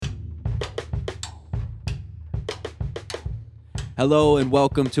Hello and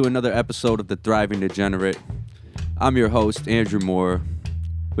welcome to another episode of The Thriving Degenerate. I'm your host, Andrew Moore,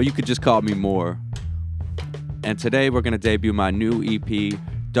 but you could just call me Moore. And today we're going to debut my new EP,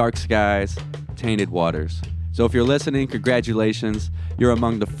 Dark Skies, Tainted Waters. So if you're listening, congratulations. You're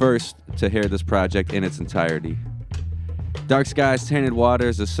among the first to hear this project in its entirety. Dark Skies, Tainted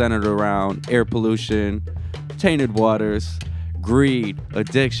Waters is centered around air pollution, tainted waters, greed,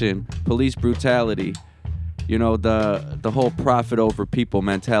 addiction, police brutality. You know, the whole profit over people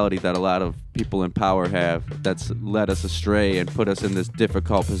mentality that a lot of people in power have that's led us astray and put us in this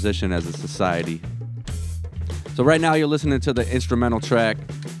difficult position as a society. So right now you're listening to the instrumental track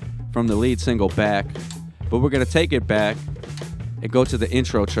from the lead single, Back, but we're going to take it back and go to the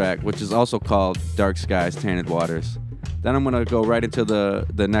intro track, which is also called Dark Skies, Tainted Waters. Then I'm going to go right into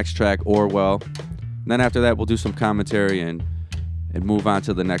the next track, Orwell. And then after that, we'll do some commentary and move on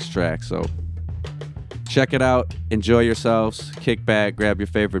to the next track. So check it out, enjoy yourselves, kick back, grab your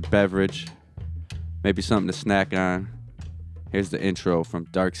favorite beverage, maybe something to snack on. Here's the intro from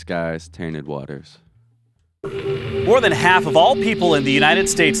Dark Skies, Tainted Waters. More than half of all people in the United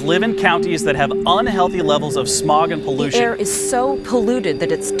States live in counties that have unhealthy levels of smog and pollution. The air is so polluted that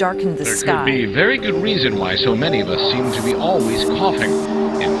it's darkened the sky. There could be a very good reason why so many of us seem to be always coughing.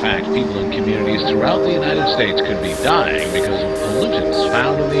 In fact, people in communities throughout the United States could be dying because of pollutants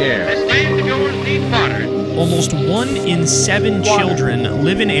found in the air. Stand-goers need water. Almost 1 in 7 children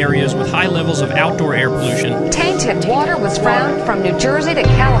live in areas with high levels of outdoor air pollution. Tainted water was found from New Jersey to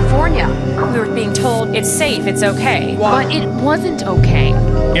California. We were being told it's safe, it's okay, but it wasn't okay.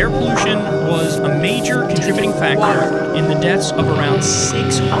 Air pollution was a major contributing factor in the deaths of around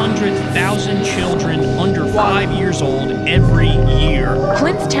 600,000 children under 5 years old every year.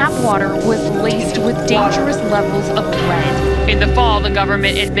 Flint's tap water was laced with dangerous levels of lead. In the fall, the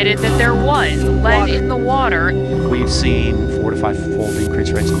government admitted that there was lead in the water. We've seen 4 to 5-fold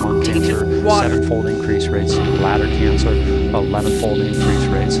increase rates in lung cancer, 7-fold increase rates in bladder cancer, 11-fold increase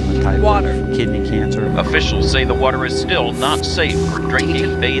rates in the type of kidney cancer. Officials say the water is still not safe for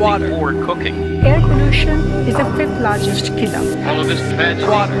drinking, bathing, or cooking. Air pollution is the 5th largest killer. All of this tragedy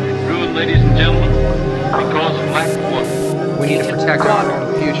is ruined, ladies and gentlemen, because of lack of water. We need to protect our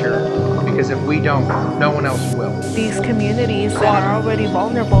own future, because if we don't, no one else will. These communities that are already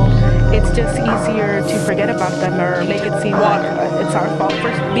vulnerable, it's just easier to forget about them or make it seem like it's our fault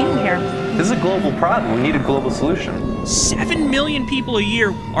for being here. This is a global problem. We need a global solution. 7 million people a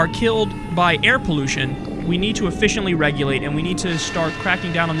year are killed by air pollution. We need to efficiently regulate, and we need to start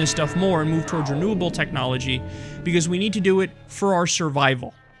cracking down on this stuff more and move towards renewable technology, because we need to do it for our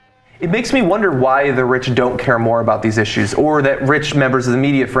survival. It makes me wonder why the rich don't care more about these issues, or that rich members of the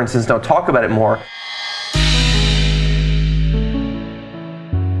media, for instance, don't talk about it more.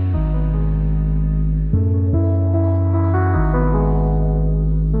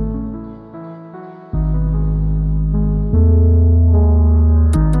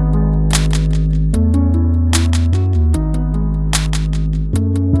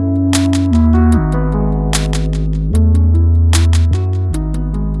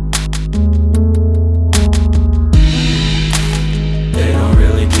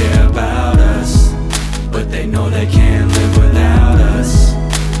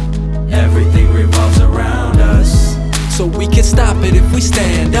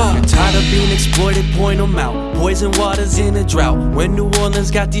 In a drought, when New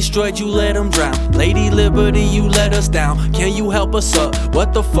Orleans got destroyed, you let them drown. Lady Liberty, you let us down. Can you help us up?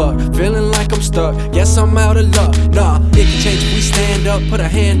 What the fuck? Feeling like I'm stuck. Guess I'm out of luck. Nah, it can change if we stand up. Put a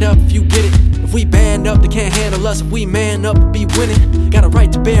hand up if you get it. If we band up, they can't handle us. If we man up, we'll be winning. Got a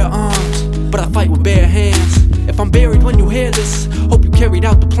right to bear arms, but I fight with bare hands. If I'm buried when you hear this, hope you carried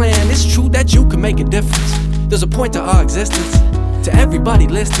out the plan. It's true that you can make a difference. There's a point to our existence. To everybody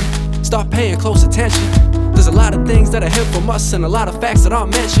listening, start paying close attention. There's a lot of things that are hid from us and a lot of facts that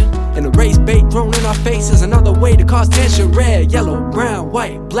aren't mentioned. And the race bait thrown in our faces, another way to cause tension. Red, yellow, brown,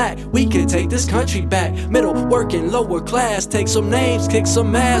 white, black, we can take this country back. Middle, working, lower class, take some names, kick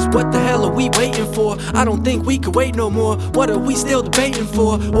some ass. What the hell are we waiting for? I don't think we can wait no more. What are we still debating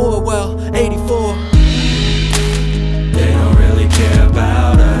for? Orwell, 84. They don't really care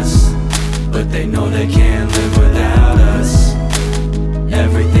about us, but they know they can't live without us.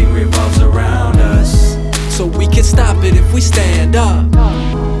 Everything revolves around us, so we can stop it if we stand up.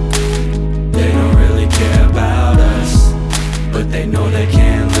 They don't really care about us, but they know they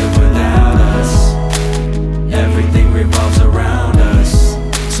can't live without us. Everything revolves around us,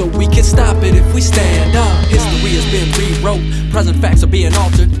 so we can stop it if we stand up. History has been rewrote, present facts are being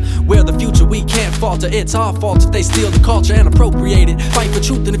altered. We're the future, we can't falter. It's our fault if they steal the culture and appropriate it. Fight for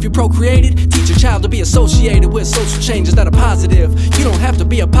truth, and if you procreate it, teach your child to be associated with social changes that are positive. You don't have to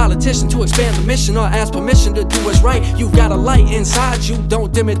be a politician to expand the mission or ask permission to do what's right. You've got a light inside you,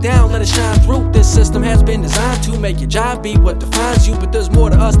 don't dim it down, let it shine through. This system has been designed to make your job be what defines you, but there's more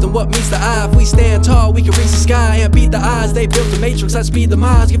to us than what meets the eye. If we stand tall, we can reach the sky and beat the odds. They built the matrix, let's speed the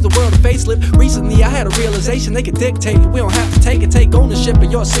minds, give the world a facelift. Recently I had a realization they could dictate it. We don't have to take it, take ownership of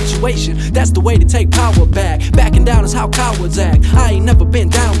your situation. That's the way to take power back. Backing down is how cowards act. I ain't never been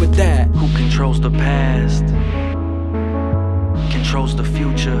down with that. Who controls the past? Controls the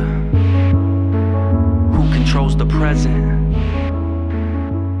future? Who controls the present?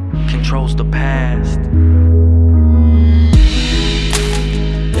 Controls the past?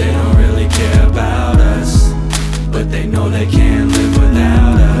 They don't really care about us, but they know they can't live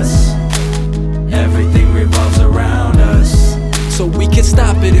without us. Everything revolves around us, so we can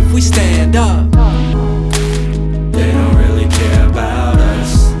stop it if we stand up. They don't really care about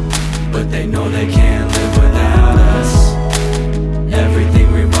us, but they know they can't live without us.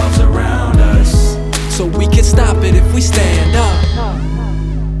 Everything revolves around us, so we can stop it if we stand up.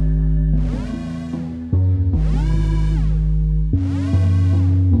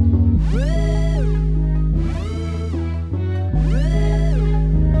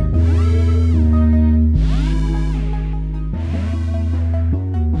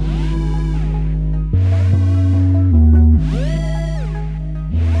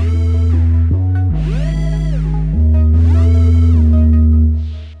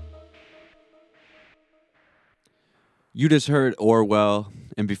 You just heard Orwell,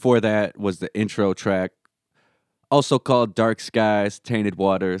 and before that was the intro track, also called Dark Skies, Tainted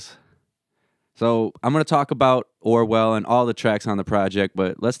Waters. So I'm going to talk about Orwell and all the tracks on the project,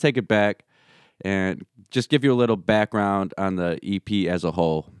 but let's take it back and just give you a little background on the EP as a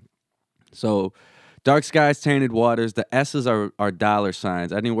whole. So Dark Skies, Tainted Waters, the S's are dollar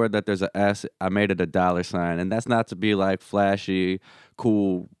signs. Anywhere that there's a S, I made it a dollar sign, and that's not to be like flashy,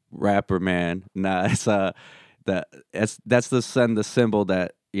 cool rapper, man. Nah, that's to send the symbol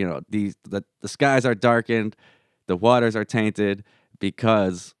that, you know, the skies are darkened, the waters are tainted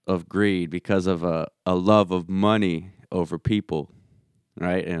because of greed, because of a love of money over people,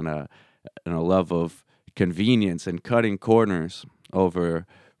 right? And a love of convenience and cutting corners over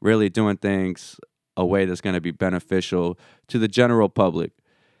really doing things a way that's going to be beneficial to the general public.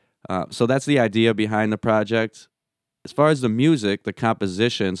 So that's the idea behind the project. As far as the music, the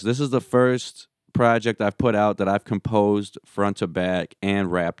compositions, this is the first project I've put out that I've composed front to back and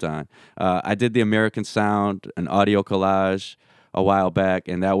rapped on. I did the American Sound, an audio collage a while back,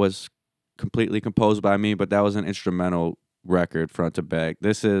 and that was completely composed by me, but that was an instrumental record front to back.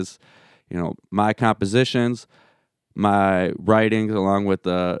 This is, you know, my compositions, my writings, along with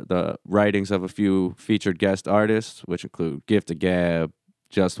the writings of a few featured guest artists, which include Gift of Gab,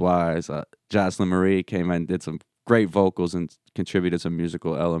 Just Wise, Jocelyn Marie came in, did some great vocals and contributed some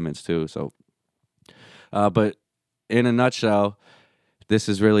musical elements too. So but in a nutshell, this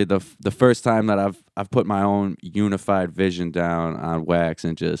is really the first time that I've put my own unified vision down on wax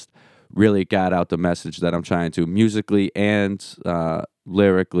and just really got out the message that I'm trying to, musically and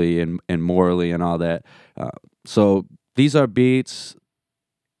lyrically and morally and all that. So these are beats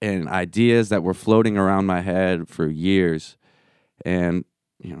and ideas that were floating around my head for years. And,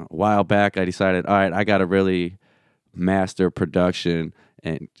 you know, a while back I decided, all right, I got to really master production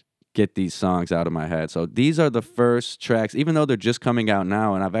and get these songs out of my head. So these are the first tracks, even though they're just coming out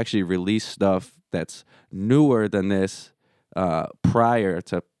now, and I've actually released stuff that's newer than this prior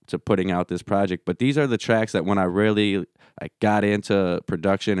to putting out this project. But these are the tracks that when I really got into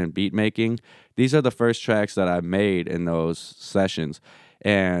production and beat making, these are the first tracks that I made in those sessions.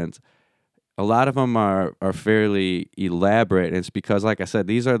 And a lot of them are fairly elaborate. And it's because, like I said,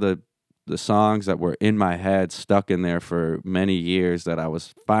 these are the songs that were in my head, stuck in there for many years, that I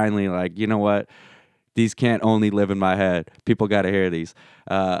was finally like, you know what? These can't only live in my head. People got to hear these.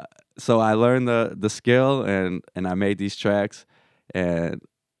 So I learned the skill and I made these tracks, and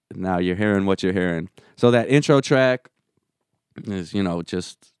now you're hearing what you're hearing. So that intro track is, you know,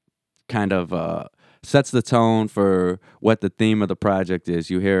 just kind of sets the tone for what the theme of the project is.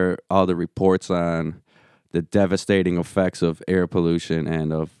 You hear all the reports on the devastating effects of air pollution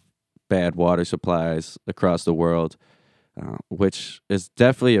and of bad water supplies across the world, which is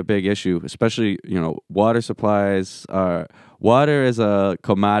definitely a big issue, especially, you know, water supplies water is a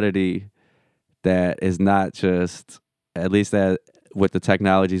commodity that is not just, at least that with the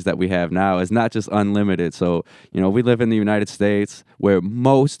technologies that we have now is not just unlimited. So, we live in the United States where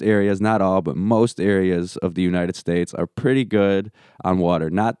most areas, not all, but most areas of the United States are pretty good on water.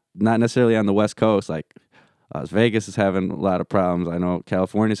 Not necessarily on the West Coast. Like Las Vegas is having a lot of problems. I know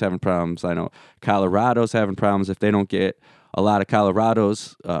California's having problems. I know Colorado's having problems if they don't get a lot of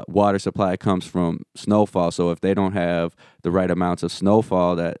Colorado's water supply comes from snowfall. So if they don't have the right amounts of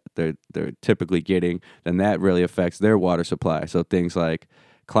snowfall that they're typically getting, then that really affects their water supply. So things like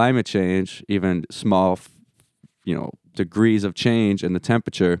climate change, even small, degrees of change in the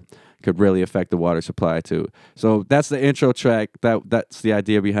temperature could really affect the water supply too. So that's the intro track. That's the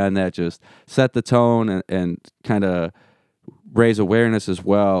idea behind that. Just set the tone and kind of raise awareness as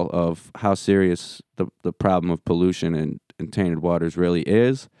well of how serious the problem of pollution and tainted waters really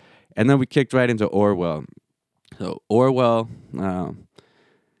is. And then we kicked right into Orwell. So Orwell,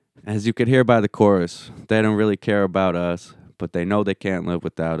 as you could hear by the chorus, they don't really care about us, but they know they can't live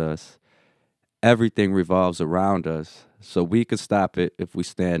without us. Everything revolves around us, so we could stop it if we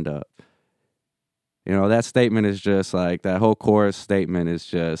stand up. That statement is just like, that whole chorus statement is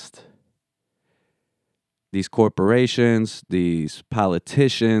just, these corporations, these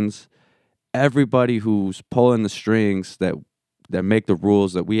politicians, everybody who's pulling the strings that make the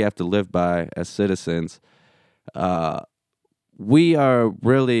rules that we have to live by as citizens, we are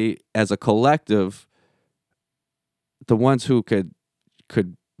really, as a collective, the ones who could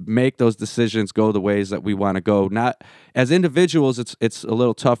make those decisions go the ways that we want to go. Not as individuals, it's a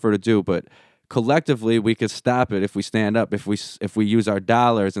little tougher to do, but collectively we could stop it if we stand up, if we use our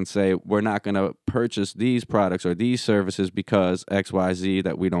dollars and say we're not going to purchase these products or these services because XYZ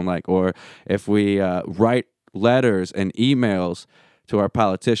that we don't like, or if we write letters and emails to our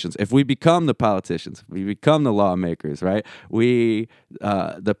politicians. If we become the politicians, we become the lawmakers, right? We,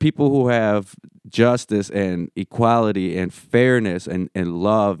 the people who have justice and equality and fairness and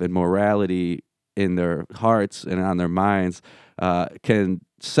love and morality in their hearts and on their minds, can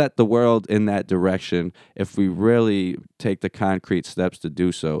set the world in that direction if we really take the concrete steps to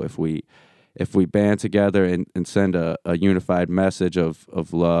do so. If we band together and send a unified message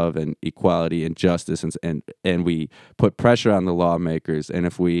of love and equality and justice, and we put pressure on the lawmakers, and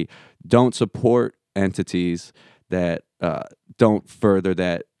if we don't support entities that don't further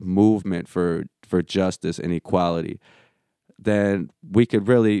that movement for justice and equality, then we could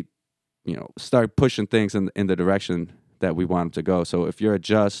really, start pushing things in the direction that we want them to go. So if you're a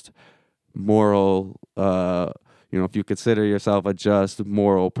just, moral, if you consider yourself a just,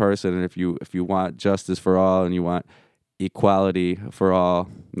 moral person, and if you want justice for all and you want equality for all,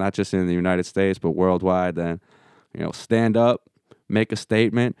 not just in the United States but worldwide, then stand up, make a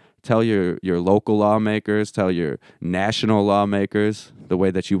statement, tell your local lawmakers, tell your national lawmakers the way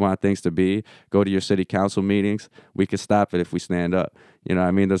that you want things to be. Go to your city council meetings. We can stop it if we stand up.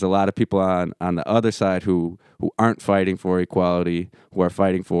 There's a lot of people on the other side who aren't fighting for equality, who are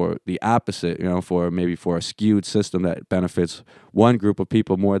fighting for the opposite, for a skewed system that benefits one group of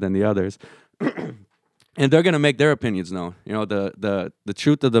people more than the others. And they're going to make their opinions known. The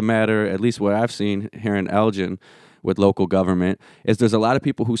truth of the matter, at least what I've seen here in Elgin with local government, is there's a lot of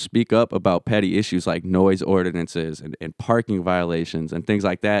people who speak up about petty issues like noise ordinances and parking violations and things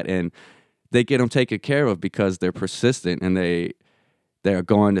like that, and they get them taken care of because they're persistent, and they're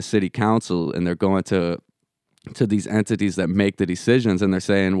going to city council, and they're going to these entities that make the decisions, and they're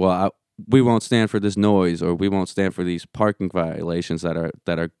saying, well, we won't stand for this noise, or we won't stand for these parking violations that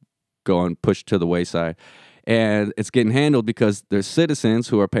are going pushed to the wayside. And it's getting handled because there's citizens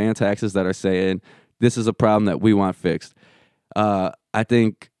who are paying taxes that are saying, this is a problem that we want fixed. I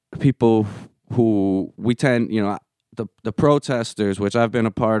think people who we tend, the protesters, which I've been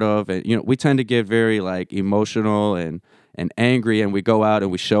a part of, and we tend to get very emotional and angry, and we go out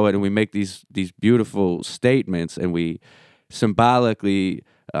and we show it, and we make these beautiful statements, and we symbolically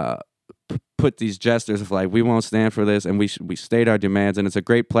put these gestures of we won't stand for this, and we state our demands, and it's a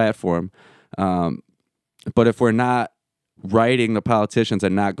great platform. But if we're not writing the politicians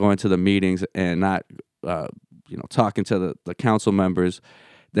and not going to the meetings and not talking to the council members,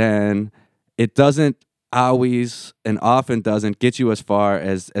 then it doesn't always and often doesn't get you as far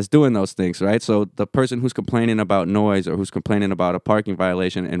as doing those things, right? So the person who's complaining about noise, or who's complaining about a parking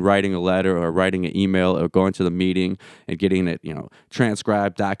violation, and writing a letter or writing an email or going to the meeting and getting it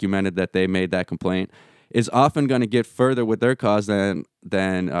transcribed, documented that they made that complaint, is often going to get further with their cause than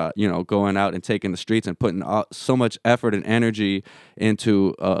going out and taking the streets and putting so much effort and energy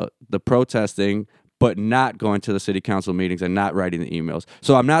into the protesting, but not going to the city council meetings and not writing the emails.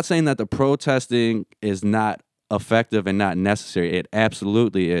 So I'm not saying that the protesting is not effective and not necessary. It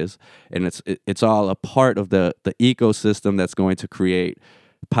absolutely is, and it's all a part of the ecosystem that's going to create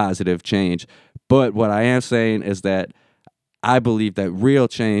positive change. But what I am saying is that I believe that real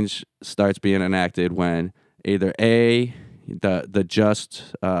change starts being enacted when either the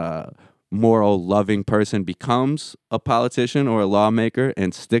just, moral, loving person becomes a politician or a lawmaker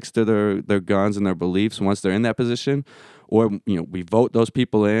and sticks to their guns and their beliefs once they're in that position, or we vote those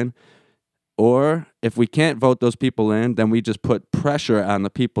people in. Or if we can't vote those people in, then we just put pressure on the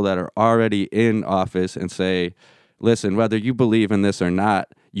people that are already in office and say, listen, whether you believe in this or not,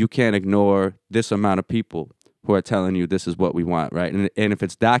 you can't ignore this amount of people who are telling you this is what we want, right? And if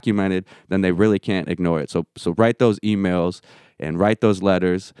it's documented, then they really can't ignore it. So write those emails and write those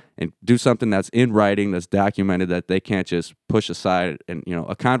letters and do something that's in writing, that's documented, that they can't just push aside. And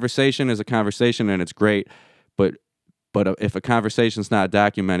a conversation is a conversation and it's great, but if a conversation's not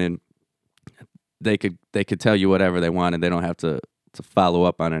documented, they could tell you whatever they want and they don't have to follow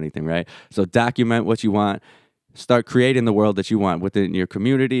up on anything, right? So document what you want. Start creating the world that you want within your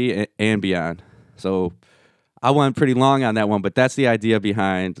community and beyond. So I went pretty long on that one, but that's the idea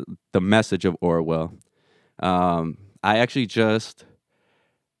behind the message of Orwell. I actually just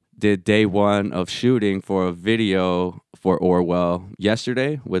did day one of shooting for a video for Orwell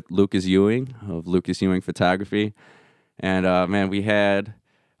yesterday with Lucas Ewing of Lucas Ewing Photography. And man, we had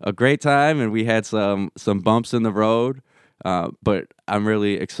a great time and we had some bumps in the road, but I'm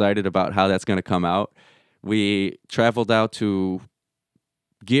really excited about how that's going to come out. We traveled out to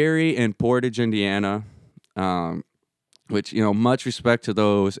Gary and Portage, Indiana, which, much respect to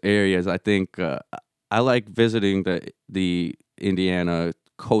those areas. I think I like visiting the Indiana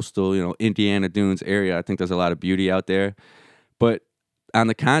coastal, Indiana Dunes area. I think there's a lot of beauty out there. But on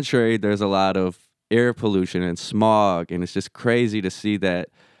the contrary, there's a lot of air pollution and smog, and it's just crazy to see that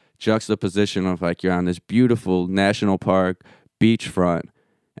juxtaposition of you're on this beautiful national park beachfront,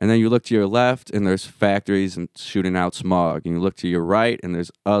 and then you look to your left and there's factories and shooting out smog, and you look to your right and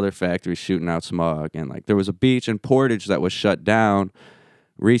there's other factories shooting out smog. And there was a beach in Portage that was shut down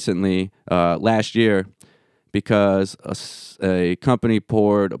recently, last year, because a company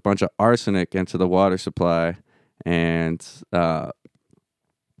poured a bunch of arsenic into the water supply, and a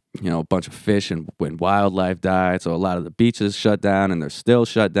bunch of fish and wildlife died. So a lot of the beaches shut down, and they're still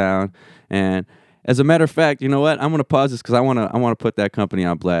shut down. And as a matter of fact, you know what? I'm going to pause this because I want to put that company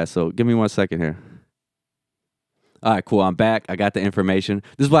on blast. So give me 1 second here. All right, cool. I'm back. I got the information.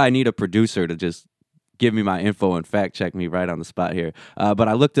 This is why I need a producer to just give me my info and fact check me right on the spot here. But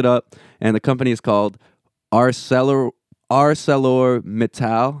I looked it up, and the company is called ArcelorMittal,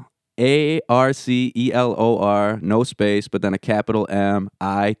 ARCELOR, no space, but then a capital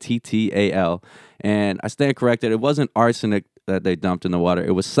MITTAL. And I stand corrected. It wasn't arsenic that they dumped in the water.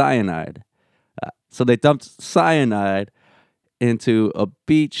 It was cyanide. So they dumped cyanide into a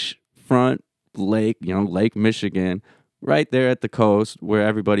beachfront lake, Lake Michigan, right there at the coast where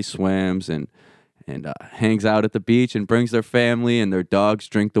everybody swims and hangs out at the beach and brings their family and their dogs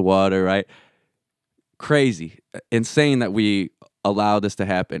drink the water, right? Crazy, insane that we allow this to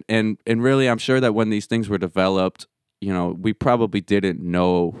happen. And really, I'm sure that when these things were developed, we probably didn't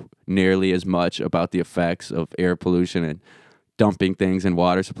know nearly as much about the effects of air pollution and dumping things in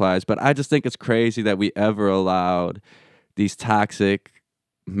water supplies. But I just think it's crazy that we ever allowed these toxic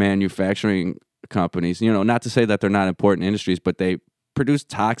manufacturing companies, not to say that they're not important industries, but they produce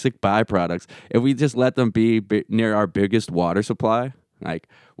toxic byproducts. If we just let them be near our biggest water supply,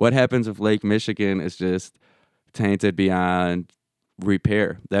 what happens if Lake Michigan is just tainted beyond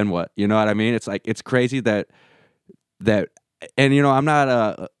repair? Then what? You know what I mean? It's crazy that and I'm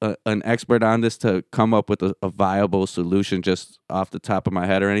not an expert on this to come up with a viable solution just off the top of my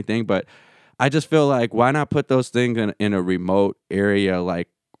head or anything, but I just feel like, why not put those things in a remote area,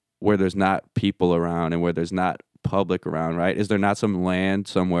 where there's not people around and where there's not public around, right? Is there not some land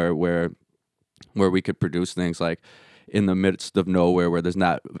somewhere where we could produce things in the midst of nowhere, where there's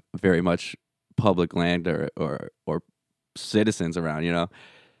not very much public land or citizens around?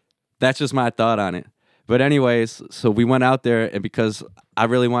 That's just my thought on it. But anyways, so we went out there, and because I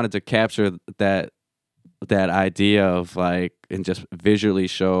really wanted to capture that idea of and just visually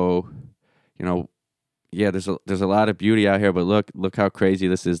show, there's a lot of beauty out here, but look how crazy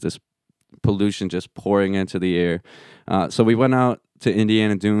this is, this pollution just pouring into the air. So we went out to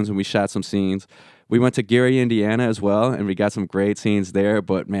Indiana Dunes and we shot some scenes. We went to Gary, Indiana as well, and we got some great scenes there.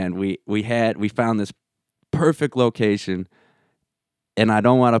 But man, we found this perfect location, and I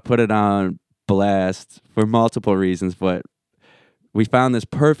don't want to put it on blast for multiple reasons, but we found this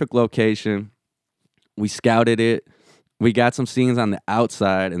perfect location. We scouted it. We got some scenes on the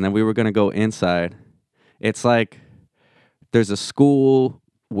outside, and then we were going to go inside. It's like there's a school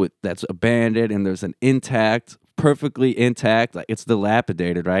that's abandoned, and there's an perfectly intact, like it's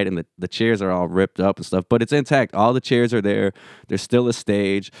dilapidated, right? And the chairs are all ripped up and stuff, but it's intact. All the chairs are there. There's still a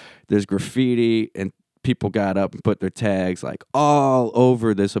stage. There's graffiti, and people got up and put their tags like all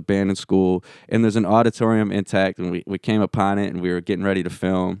over this abandoned school. And there's an auditorium intact, and we came upon it, and we were getting ready to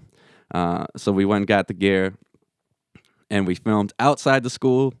film. So we went and got the gear, and we filmed outside the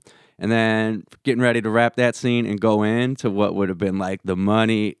school, and then getting ready to wrap that scene and go into what would have been like the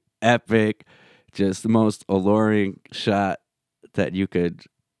money, epic, just the most alluring shot that you could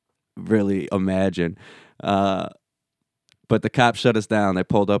really imagine. But the cops shut us down. They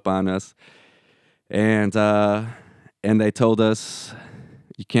pulled up on us, and they told us,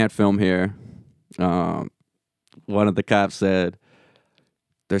 you can't film here. One of the cops said,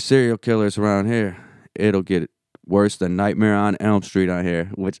 there's serial killers around here. It'll get worse than Nightmare on Elm Street on here,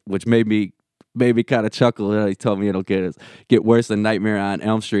 which made me kind of chuckle. He told me it'll get worse than Nightmare on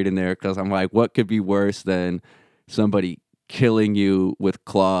Elm Street in there, because I'm like, what could be worse than somebody killing you with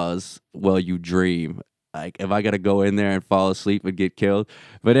claws while you dream? Like, if I got to go in there and fall asleep and get killed.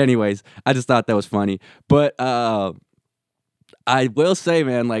 But anyways, I just thought that was funny. But I will say,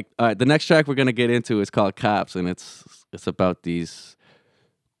 man, like, the next track we're going to get into is called Cops, and it's about these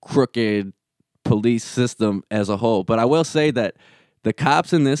crooked police system as a whole. But I will say that the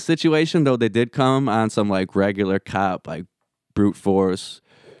cops in this situation, though they did come on some like regular cop, like brute force,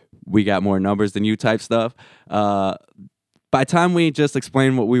 we got more numbers than you type stuff. By the time we just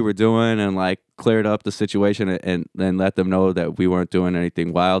explained what we were doing and like cleared up the situation and then let them know that we weren't doing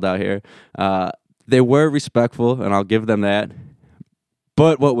anything wild out here, they were respectful, and I'll give them that.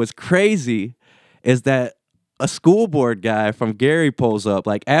 But what was crazy is that a school board guy from Gary pulls up,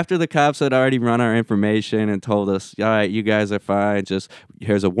 like after the cops had already run our information and told us, all right, you guys are fine. Just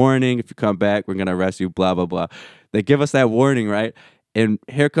here's a warning. If you come back, we're going to arrest you, blah, blah, blah. They give us that warning, right? And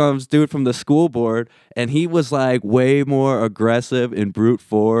here comes dude from the school board, and he was like way more aggressive in brute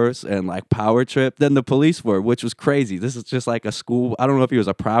force and like power trip than the police were, which was crazy. This is just like a school. I don't know if he was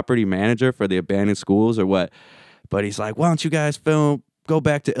a property manager for the abandoned schools or what, but he's like, why don't you guys go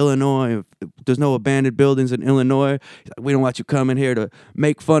back to Illinois? There's no abandoned buildings in Illinois. We don't want you coming here to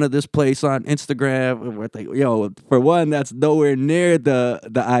make fun of this place on Instagram. For one, that's nowhere near the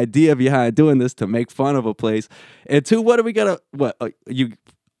idea behind doing this, to make fun of a place. And two, we're gonna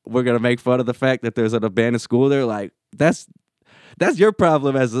make fun of the fact that there's an abandoned school there? Like, that's your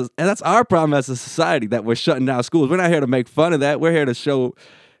problem and that's our problem as a society, that we're shutting down schools. We're not here to make fun of that. We're here to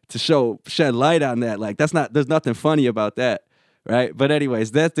shed light on that. Like, there's nothing funny about that. Right. But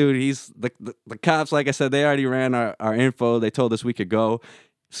anyways, that dude, he's the cops, like I said, they already ran our info. They told us we could go.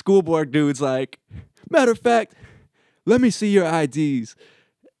 School board dude's like, matter of fact, let me see your IDs.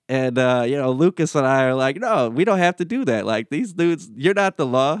 And, Lucas and I are like, no, we don't have to do that. Like, these dudes, you're not the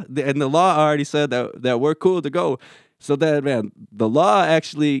law. And the law already said that we're cool to go. So then, man, the law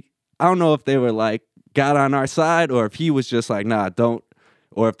actually, I don't know if they were like, got on our side, or if he was just like, nah, don't.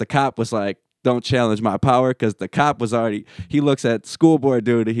 Or if the cop was like, don't challenge my power, because the cop was already, he looks at school board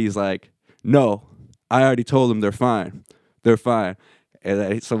dude and he's like, no, I already told them they're fine. They're fine.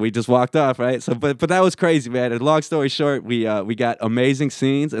 And so we just walked off, right? So, but that was crazy, man. And long story short, we got amazing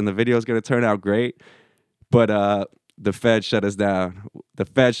scenes, and the video is going to turn out great. But the Fed shut us down. The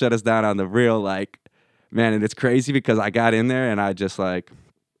Fed shut us down on the real, like, man. And it's crazy because I got in there and I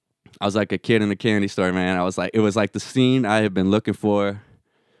was like a kid in a candy store, man. It was like the scene I had been looking for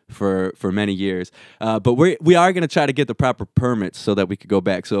many years. But we are going to try to get the proper permits so that we could go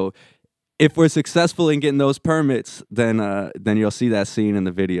back. So if we're successful in getting those permits, then you'll see that scene in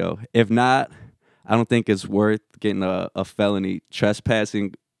the video. If not, I don't think it's worth getting a felony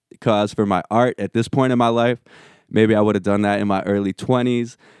trespassing cause for my art at this point in my life. Maybe I would have done that in my early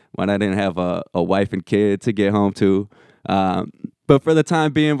 20s when I didn't have a wife and kid to get home to. But for the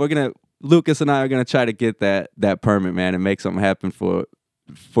time being, Lucas and I are going to try to get that permit, man, and make something happen for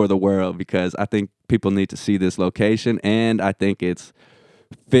the world, because I think people need to see this location, and I think it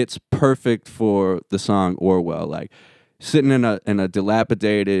fits perfect for the song Orwell. Like, sitting in a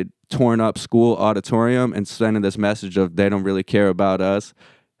dilapidated, torn up school auditorium and sending this message of they don't really care about us,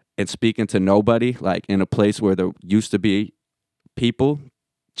 and speaking to nobody, like in a place where there used to be people,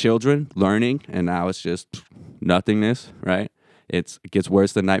 children learning, and now it's just nothingness, right? It gets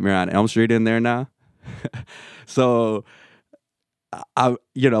worse than Nightmare on Elm Street in there now. So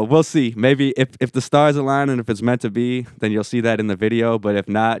we'll see. Maybe if the stars align and if it's meant to be, then you'll see that in the video. But if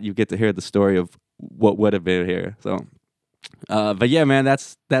not, you get to hear the story of what would have been here. So, but yeah, man,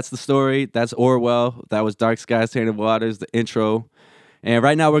 that's the story. That's Orwell. That was Dark Skies, Tainted Waters, the intro. And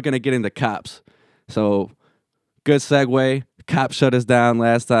right now we're going to get into Cops. So, good segue. Cops shut us down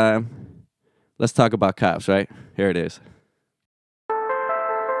last time. Let's talk about cops, right? Here it is.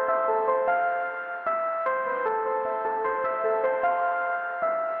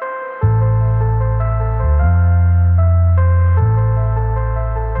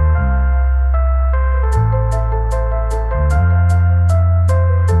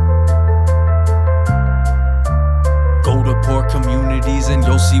 And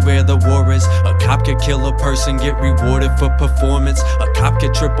you'll see where the war is. A cop could kill a person, get rewarded for performance. A cop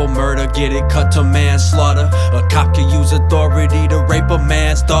could triple murder, get it cut to manslaughter. A cop could use authority to rape a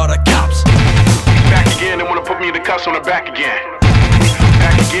man's daughter. Cops back again, they wanna put me in the cuffs on the back again.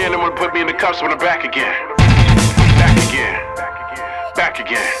 Back again, they wanna put me in the cuffs on the back again. Back again. Back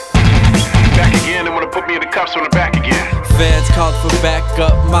again. Back again, they wanna put me in the cuffs on the back again. Feds called for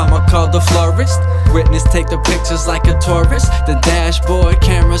backup, mama called the florist. Witness take the pictures like a tourist. The dashboard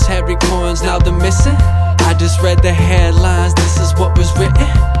cameras had recordings, now they're missing. I just read the headlines, this is what was written.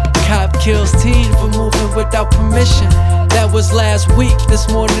 Cop kills teen for moving without permission. That was last week, this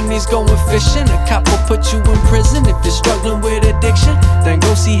morning he's going fishing. A cop will put you in prison if you're struggling with addiction. Then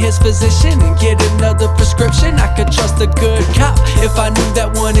go see his physician and get another prescription. I could trust a good cop if I knew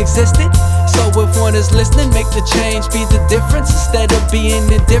that one existed. So if one is listening, make the change be the difference. Instead of being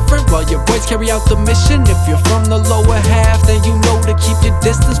indifferent while your boys carry out the mission. If you're from the lower half, then you know to keep your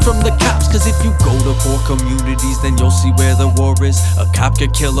distance from the cops. Cause if you go to poor communities, then you'll see where the war is. A cop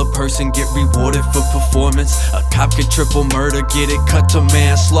could kill a person, get rewarded for performance. A cop could triple murder, get it cut to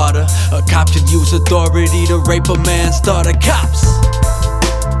manslaughter. A cop could use authority to rape a man's daughter. Cops,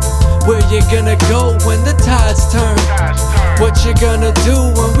 where you gonna go when the tides turn? What you gonna do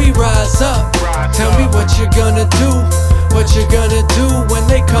when we rise up? Tell me what you gonna do. What you gonna do when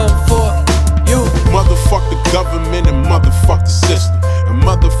they come for you? Motherfuck the government and motherfuck the system. And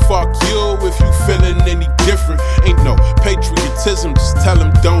motherfuck you if you feeling any different. Ain't no patriotism, just tell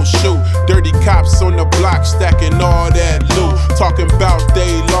them don't shoot. Dirty cops on the block stacking all that loot. Talking about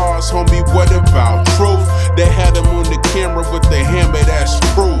they laws, homie, what about truth? They had them on the camera with the hammer, that's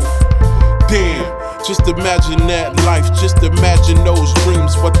proof. Damn, just imagine that life, just imagine those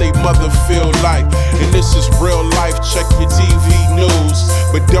dreams, what they mother feel like. And this is real life, check your TV news.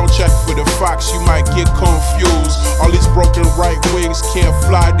 But don't check for the Fox, you might get confused. All these broken right wings can't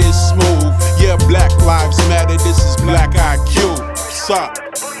fly this smooth. Yeah, Black Lives Matter, this is Black IQ. What's up?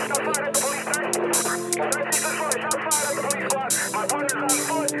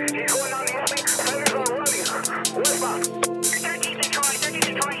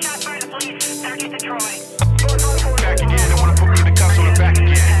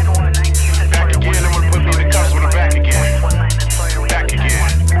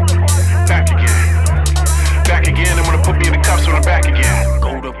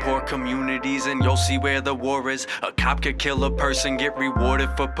 Communities and you'll see where the war is. A cop could kill a person, get rewarded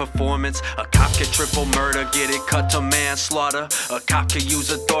for performance. A cop could triple murder, get it cut to manslaughter. A cop could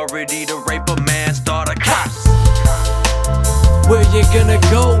use authority to rape a man's daughter. Cops, where you gonna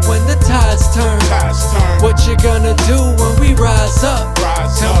go when the tides turn? What you gonna do when we rise up?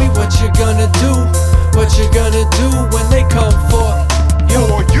 Tell me what you gonna do. What you gonna do when they come for you?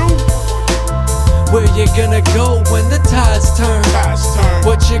 Where you gonna go when the tides turn?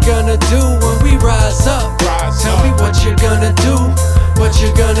 What you gonna do when we rise up? Tell me what you gonna do. What you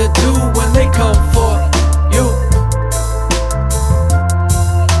gonna do when they come for you?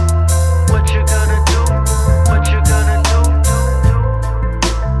 What you gonna do? What you gonna do?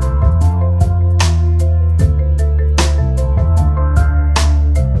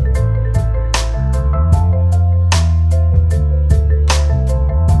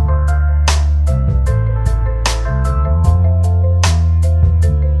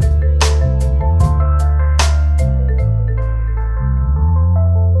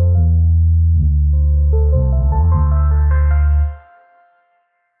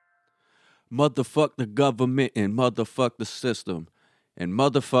 Motherfuck the government and motherfuck the system. And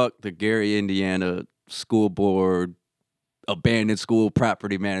motherfuck the Gary, Indiana school board, abandoned school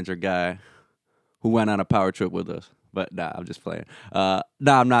property manager guy who went on a power trip with us. But nah, I'm just playing. I'm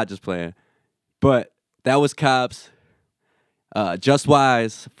not just playing. But that was Cops. Just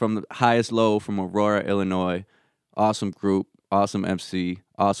Wise from the Highest Low from Aurora, Illinois. Awesome group, awesome MC,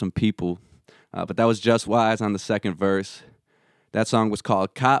 awesome people. But that was Just Wise on the second verse. That song was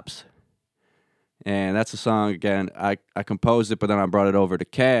called Cops. And that's a song, again, I composed it, but then I brought it over to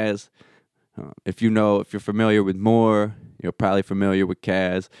Kaz. If you're familiar with Moore, you're probably familiar with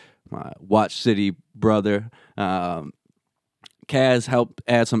Kaz, my Watch City brother. Kaz helped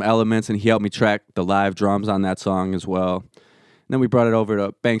add some elements, and he helped me track the live drums on that song as well. then we brought it over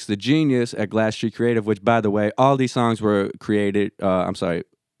to Banks the Genius at Glass Street Creative, which, by the way, all these songs were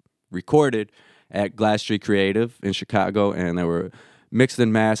recorded at Glass Street Creative in Chicago, and they were mixed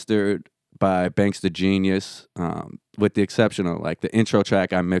and mastered by Banks the Genius, with the exception of like the intro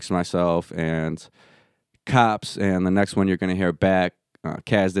track I mixed myself, and Cops, and the next one you're going to hear back,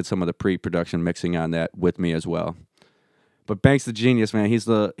 Kaz did some of the pre-production mixing on that with me as well. But Banks the Genius, man, he's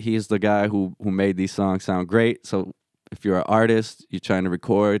the guy who made these songs sound great. So if you're an artist, you're trying to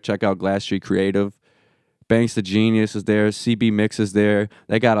record, check out Glass Street Creative. Banks the Genius is there. CB Mix is there.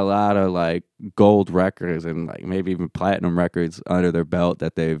 They got a lot of like gold records and like maybe even platinum records under their belt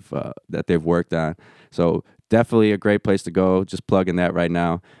that they've worked on. So definitely a great place to go. Just plugging that right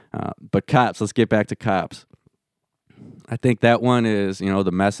now. But Cops, let's get back to Cops. I think that one is,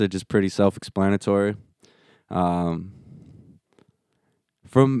 the message is pretty self-explanatory. From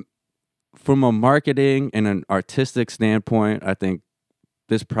a marketing and an artistic standpoint, I think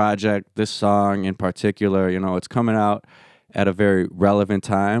this project, this song in particular, it's coming out at a very relevant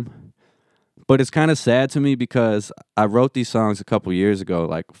time. But it's kind of sad to me because I wrote these songs a couple years ago,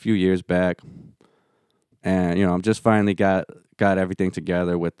 like a few years back. And, I'm just finally got everything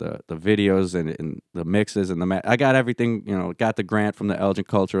together with the videos and the mixes and I got everything, got the grant from the Elgin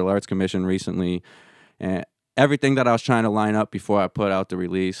Cultural Arts Commission recently. And everything that I was trying to line up before I put out the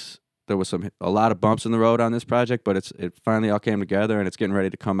release, there was a lot of bumps in the road on this project, but it finally all came together and it's getting ready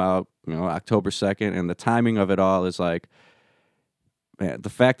to come out, October 2nd. And the timing of it all is like, man, the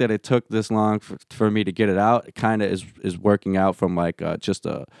fact that it took this long for me to get it out, it kind of is working out from like just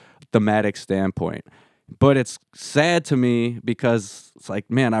a thematic standpoint. But it's sad to me because it's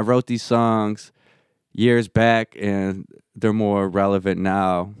like, man, I wrote these songs years back and they're more relevant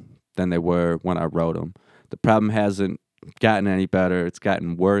now than they were when I wrote them. The problem hasn't gotten any better. It's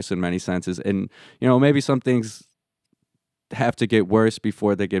gotten worse in many senses. And, maybe some things have to get worse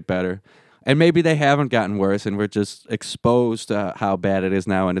before they get better. And maybe they haven't gotten worse and we're just exposed to how bad it is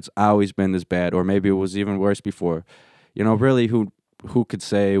now and it's always been this bad. Or maybe it was even worse before. Really, who could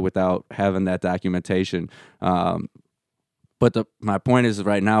say without having that documentation? But my point is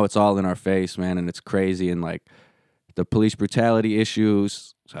right now it's all in our face, man, and it's crazy. And like the police brutality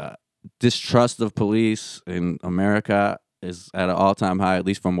issues, distrust of police in America is at an all-time high, at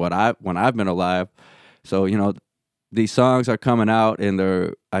least from when I've been alive. So, these songs are coming out and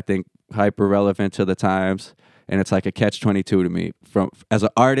they're, I think, hyper relevant to the times, and it's like a catch-22 to me. As an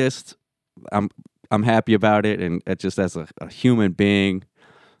artist, I'm happy about it, and just as a human being,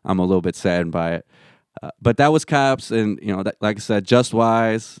 I'm a little bit saddened by it. But that was Cops, and like I said, Just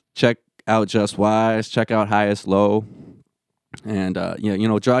Wise. Check out Just Wise. Check out Highest Low, and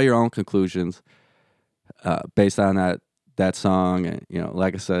draw your own conclusions based on that song. And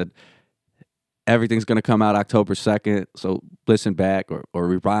like I said, everything's gonna come out October 2nd. So listen back or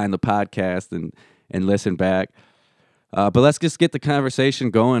rewind the podcast and listen back. But let's just get the conversation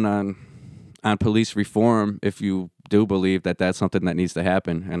going on police reform, if you do believe that that's something that needs to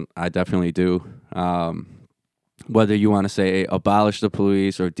happen, and I definitely do. Whether you want to say abolish the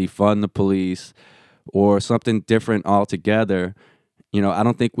police or defund the police or something different altogether, I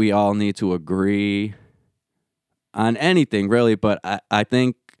don't think we all need to agree on anything, really, but I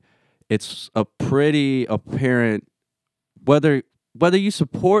think it's a pretty apparent, whether you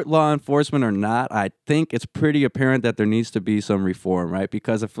support law enforcement or not, I think it's pretty apparent that there needs to be some reform, right?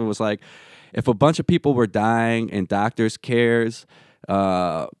 Because if it was like, if a bunch of people were dying in doctors' cares,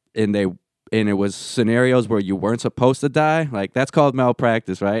 and it was scenarios where you weren't supposed to die, like that's called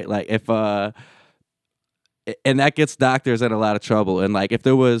malpractice, right? Like and that gets doctors in a lot of trouble. And like if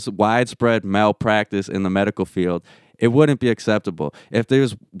there was widespread malpractice in the medical field, it wouldn't be acceptable. If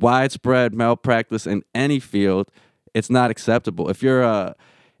there's widespread malpractice in any field, it's not acceptable. If you're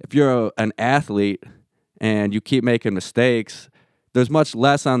an athlete and you keep making mistakes, there's much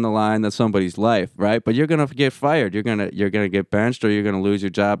less on the line than somebody's life, right? But you're gonna get fired. You're gonna get benched, or you're gonna lose your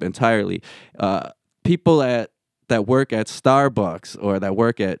job entirely. People that work at Starbucks or that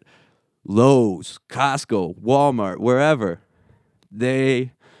work at Lowe's, Costco, Walmart, wherever,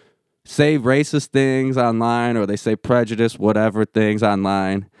 they say racist things online or they say prejudice, whatever things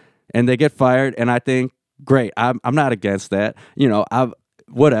online, and they get fired. And I think, great. I'm not against that.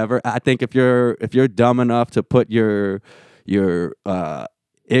 Whatever. I think if you're dumb enough to put your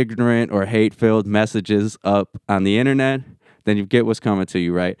ignorant or hate-filled messages up on the internet, then you get what's coming to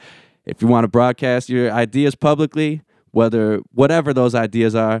you, right? If you want to broadcast your ideas publicly, whatever those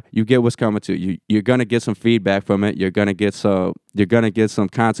ideas are, you get what's coming to you. You're gonna get some feedback from it. You're gonna get some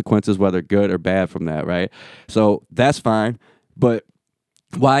consequences, whether good or bad, from that, right? So that's fine. But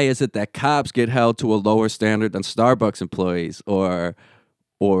Why is it that cops get held to a lower standard than Starbucks employees or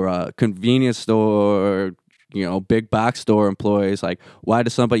convenience store, big box store employees? Like, why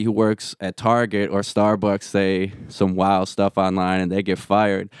does somebody who works at Target or Starbucks say some wild stuff online and they get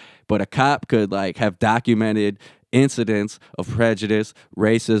fired, but a cop could like have documented incidents of prejudice,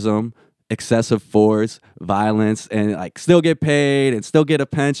 racism, excessive force, violence, and like still get paid and still get a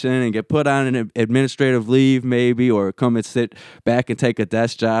pension and get put on an administrative leave maybe, or come and sit back and take a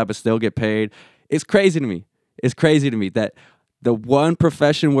desk job and still get paid? It's crazy to me. It's crazy to me that the one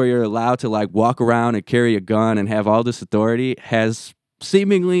profession where you're allowed to like walk around and carry a gun and have all this authority has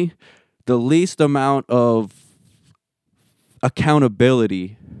seemingly the least amount of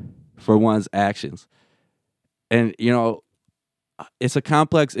accountability for one's actions. And it's a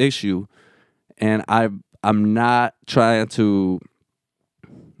complex issue, and I'm not trying to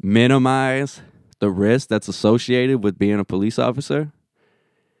minimize the risk that's associated with being a police officer,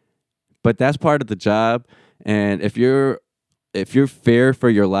 but that's part of the job. And if you're fair for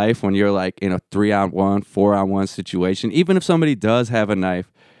your life when you're like in a 3-on-1, 4-on-1 situation, even if somebody does have a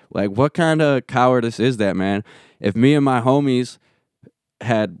knife, like what kind of cowardice is that, man? If me and my homies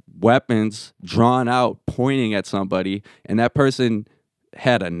had weapons drawn out pointing at somebody and that person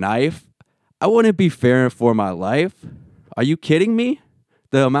had a knife, I wouldn't be fearing for my life. Are you kidding me?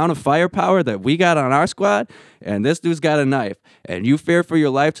 The amount of firepower that we got on our squad, and this dude's got a knife, and you fear for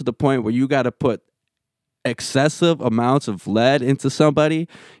your life to the point where you got to put excessive amounts of lead into somebody.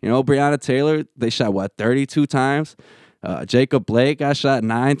 Breonna Taylor, they shot 32 times. Jacob Blake got shot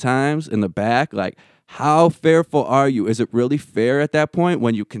 9 times in the back. Like, how fearful are you? Is it really fair at that point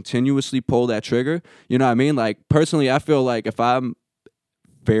when you continuously pull that trigger? You know what I mean? Like, personally, I feel like if I'm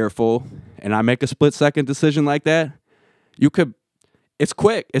fearful and I make a split-second decision like that, it's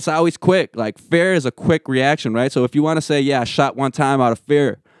quick. It's always quick. Like, fear is a quick reaction, right? So if you want to say, yeah, I shot one time out of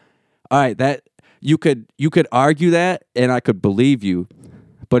fear, all right, that you could argue that and I could believe you.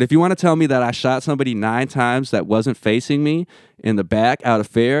 But if you want to tell me that I shot somebody 9 times that wasn't facing me in the back out of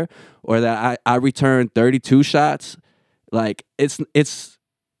fear, or that I returned 32 shots, like it's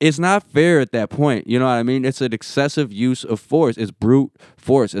not fair at that point. You know what I mean? It's an excessive use of force. It's brute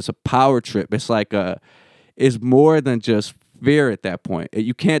force. It's a power trip. It's like it's more than just fear at that point.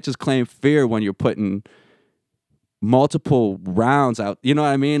 You can't just claim fear when you're putting multiple rounds out. You know what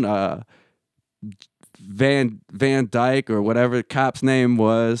I mean? Van Dyke or whatever the cop's name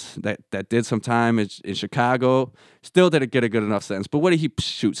was that did some time in Chicago still didn't get a good enough sentence. But what did he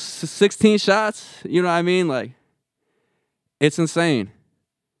shoot? 16 shots? You know what I mean? Like, it's insane.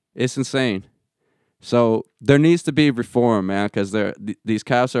 It's insane. So there needs to be reform, man, because these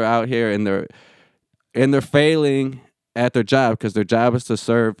cops are out here and they're failing at their job because their job is to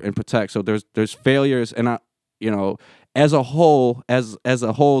serve and protect. So there's failures, and as a whole,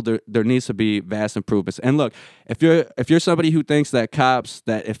 there needs to be vast improvements. And look, if you're somebody who thinks that cops,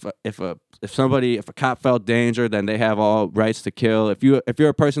 that if a cop felt danger, then they have all rights to kill. If you're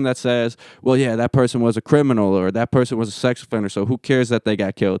a person that says, well, yeah, that person was a criminal or that person was a sex offender, so who cares that they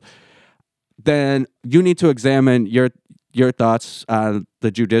got killed? Then you need to examine your thoughts on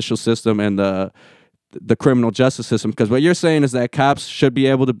the judicial system and the criminal justice system, because what you're saying is that cops should be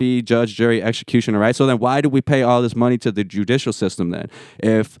able to be judge, jury, executioner, right? So then why do we pay all this money to the judicial system then?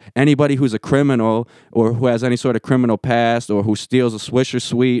 If anybody who's a criminal or who has any sort of criminal past or who steals a Swisher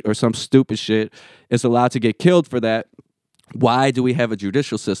Sweet or some stupid shit is allowed to get killed for that, why do we have a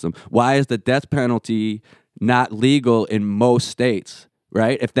judicial system? Why is the death penalty not legal in most states,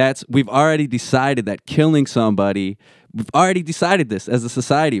 right? We've already decided that killing somebody, we've already decided this as a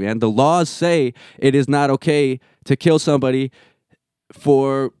society, man. The laws say it is not okay to kill somebody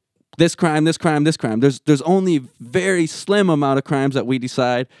for this crime, this crime, this crime. There's only very slim amount of crimes that we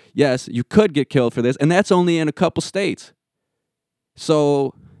decide, yes, you could get killed for this, and that's only in a couple states.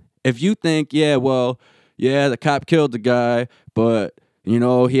 So if you think, the cop killed the guy, but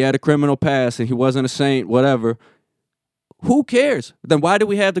he had a criminal past and he wasn't a saint, whatever, who cares? Then why do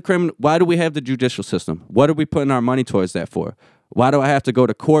we have the judicial system? What are we putting our money towards that for? Why do I have to go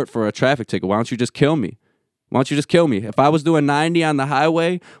to court for a traffic ticket? Why don't you just kill me? Why don't you just kill me? If I was doing 90 on the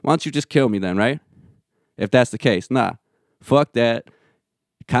highway, why don't you just kill me then, right? If that's the case. Nah, fuck that.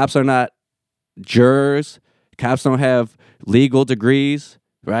 Cops are not jurors. Cops don't have legal degrees,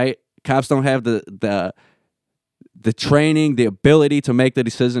 right? Cops don't have the training, the ability to make the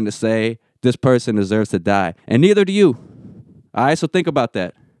decision to say this person deserves to die. And neither do you. All right, so think about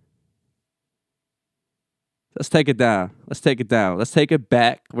that. Let's take it down. Let's take it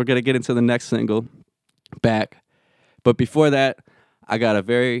back. We're going to get into the next single, Back. But before that, I got a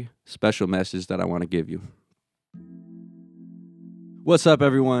very special message that I want to give you. What's up,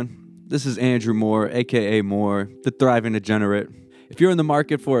 everyone? This is Andrew Moore, aka Moore, the Thriving Degenerate. If you're in the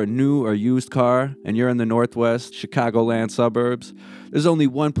market for a new or used car and you're in the Northwest Chicagoland suburbs, there's only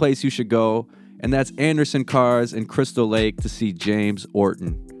one place you should go, and that's Anderson Cars in Crystal Lake to see James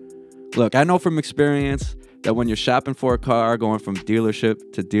Orton. Look, I know from experience that when you're shopping for a car, going from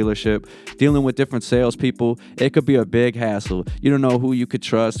dealership to dealership, dealing with different salespeople, it could be a big hassle. You don't know who you could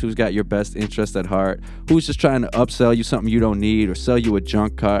trust, who's got your best interest at heart, who's just trying to upsell you something you don't need or sell you a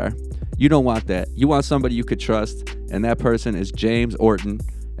junk car. You don't want that. You want somebody you could trust, and that person is James Orton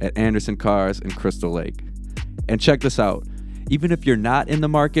at Anderson Cars in Crystal Lake. And check this out. Even if you're not in the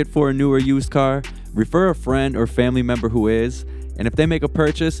market for a new or used car, refer a friend or family member who is, and if they make a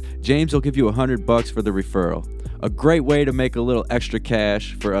purchase, James will give you $100 for the referral. A great way to make a little extra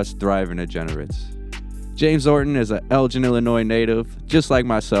cash for us thriving degenerates. James Orton is an Elgin, Illinois native, just like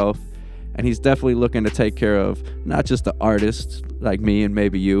myself, and he's definitely looking to take care of not just the artists like me and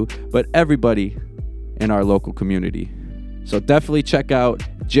maybe you, but everybody in our local community. So definitely check out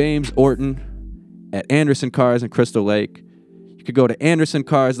James Orton at Anderson Cars in Crystal Lake. You could go to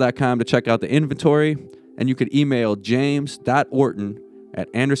andersoncars.com to check out the inventory, and you could email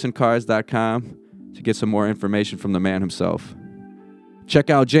james.orton@andersoncars.com to get some more information from the man himself. Check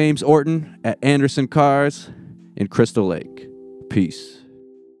out James Orton at Anderson Cars in Crystal Lake. Peace.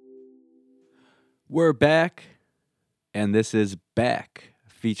 We're back, and this is Back,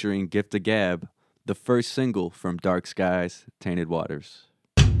 featuring Gift of Gab, the first single from Dark Skies, Tainted Waters.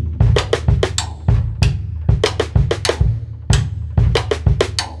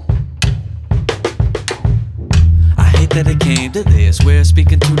 That it came to this, we're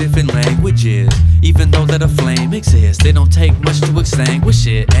speaking two different languages. Even though that a flame exists, it don't take much to extinguish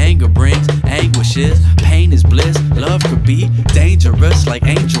it. Anger brings anguishes, pain is bliss. Love could be dangerous like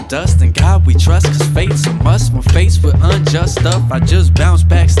angel dust. And God we trust, cause fate's a must. When faced with unjust stuff, I just bounce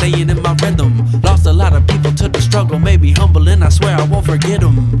back, staying in my rhythm. Lost a lot of people to the struggle, maybe humbling, I swear I won't forget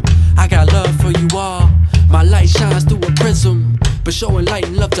them. I got love for you all, my light shines through a prism. But showing light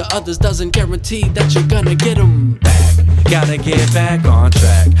and love to others doesn't guarantee that you're gonna get them back. Gotta get back on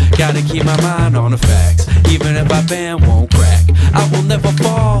track, gotta keep my mind on the facts. Even if my band won't crack, I will never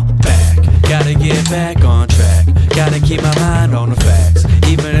fall back. Gotta get back on track, gotta keep my mind on the facts.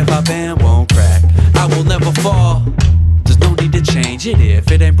 Even if my band won't crack, I will never fall. There's no need to change it.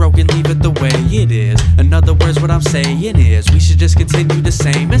 If it ain't broken, leave it the way it is. In other words, what I'm saying is we should just continue the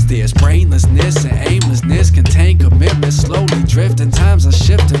same as this. Brainlessness and aimlessness contain commitment, slowly drifting. Times are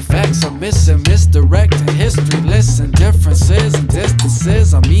shifting, facts are missing, misdirecting. History listen, differences and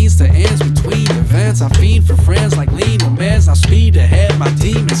distances are means to ends between events. I fiend for friends like lean amends. I speed ahead, my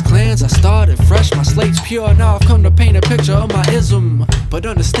demons cleanse. I started fresh, my slate's pure. Now I've come to paint a picture of my ism. But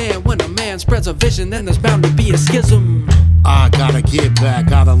understand, when a man spreads a vision, then there's bound to be a schism. I gotta get back,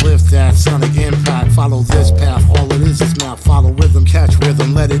 gotta lift that sonic impact. Follow this path, all it is map. Follow rhythm, catch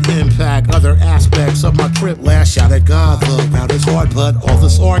rhythm, let it impact other aspects of my trip. Lash out at God, the route is hard, but all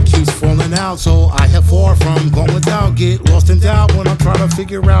this art keeps falling out. So I have far from going without, get lost in doubt when I'm trying to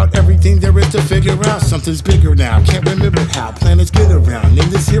figure out everything there is to figure out. Something's bigger now, can't remember how planets get around. Name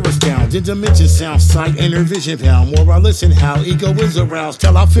this here astound, in dimension sound, sight, inner vision pound. More I listen how ego is aroused,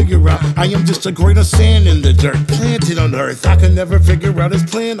 till I figure out I am just a grain of sand in the dirt, planted on earth. I can never figure out his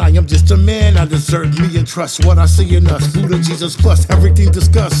plan. I am just a man, I deserve me and trust what I see in us. Buddha, Jesus plus everything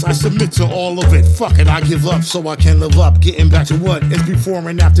discussed. I submit to all of it. Fuck it, I give up so I can live up. Getting back to what is before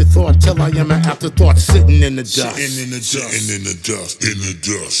and afterthought, till I am an afterthought, sitting in the dust. Sitting in the dust, sitting in the dust, in the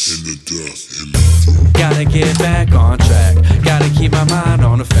dust, in the dust, in the dust. Gotta get back on track, gotta keep my mind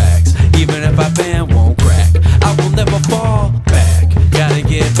on the facts. Even if my band won't crack, I will never fall back. Gotta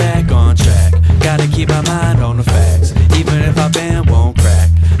get back on track, gotta keep my mind on the facts. Even if my band won't crack,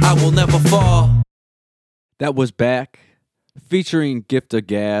 I will never fall. That was Back, featuring Gift of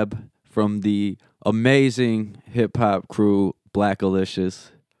Gab from the amazing hip-hop crew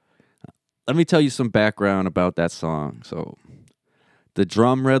Blackalicious. Let me tell you some background about that song. So, the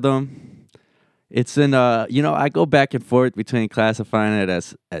drum rhythm, it's in, I go back and forth between classifying it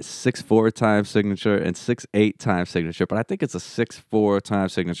as 6/4 time signature and 6/8 time signature, but I think it's a 6/4 time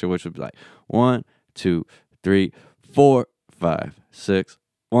signature, which would be like 1, 2, 3, 4, 5, 6,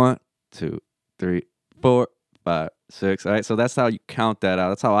 1, 2, 3, 4, 5, 6. All right, so that's how you count that out.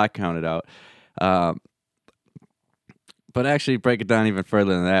 That's how I count it out. But actually, break it down even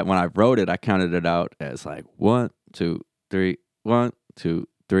further than that. When I wrote it, I counted it out as like 1, 2, 3, 1, 2,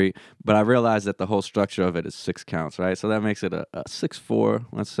 3. But I realized that the whole structure of it is 6 counts, right? So that makes it a 6/4.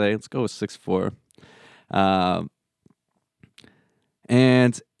 Let's say, let's go with 6/4.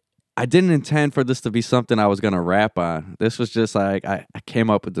 And I didn't intend for this to be something I was going to rap on. This was just like, I came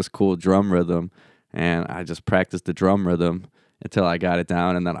up with this cool drum rhythm, and I just practiced the drum rhythm until I got it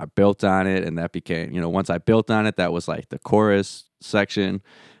down, and then I built on it, and that became, once I built on it, that was like the chorus section.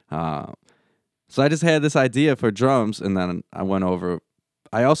 So I just had this idea for drums, and then I went over.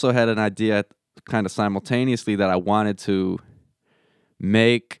 I also had an idea kind of simultaneously that I wanted to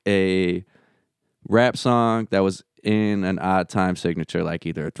make a rap song that was in an odd time signature, like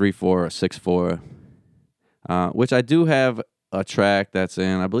either a 3/4 or 6/4, which I do have a track that's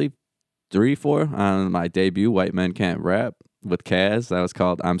in, I believe, 3/4 on my debut, White Men Can't Rap, with Kaz. That was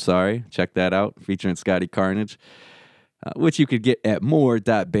called I'm Sorry. Check that out, featuring Scotty Carnage, which you could get at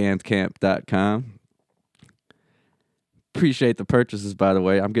more.bandcamp.com. Appreciate the purchases, by the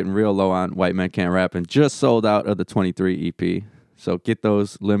way. I'm getting real low on White Men Can't Rap and just sold out of the 23 EP. So get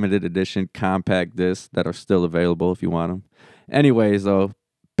those limited edition compact discs that are still available if you want them. Anyways, though,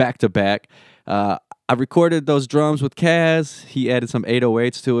 back to back. I recorded those drums with Kaz. He added some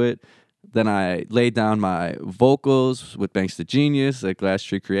 808s to it. Then I laid down my vocals with Banksta Genius at Glass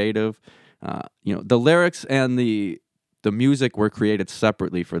Tree Creative. The lyrics and the music were created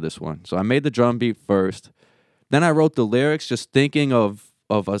separately for this one. So I made the drum beat first. Then I wrote the lyrics just thinking of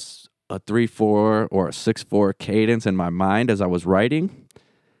a 3/4 or a 6/4 cadence in my mind as I was writing.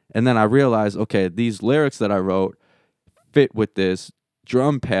 And then I realized, okay, these lyrics that I wrote fit with this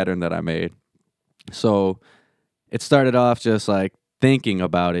drum pattern that I made. So it started off just like thinking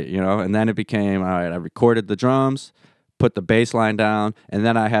about it, and then it became, all right, I recorded the drums, put the bass line down, and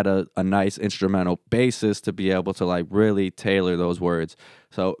then I had a nice instrumental bassist to be able to like really tailor those words.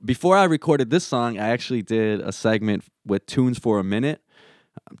 So before I recorded this song, I actually did a segment with Tunes for a Minute.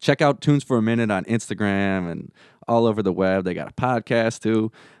 Check out Tunes for a Minute on Instagram and all over the web. They got a podcast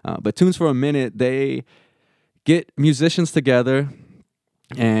too. But Tunes for a Minute, they get musicians together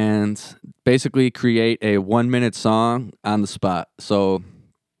and basically create a 1-minute song on the spot. So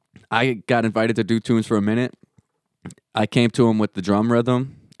I got invited to do Tunes for a Minute. I came to him with the drum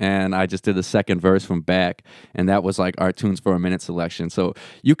rhythm, and I just did the second verse from back, and that was like our Tunes for a Minute selection. So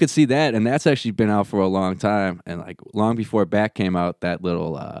you could see that, and that's actually been out for a long time, and like long before back came out, that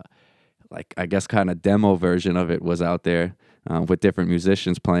little I guess kind of demo version of it was out there with different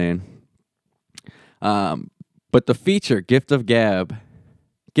musicians playing. But the feature, Gift of Gab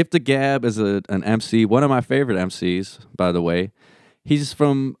is an MC, one of my favorite MCs, by the way. He's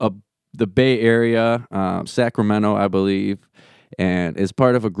from the Bay Area, Sacramento, I believe, and is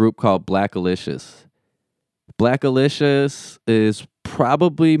part of a group called Black Alicious. Black Alicious is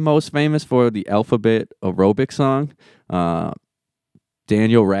probably most famous for the Alphabet Aerobic song.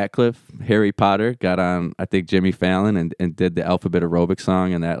 Daniel Radcliffe, Harry Potter, got on, I think, Jimmy Fallon and did the Alphabet Aerobic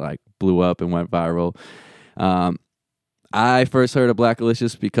song, and that like blew up and went viral. I first heard of Black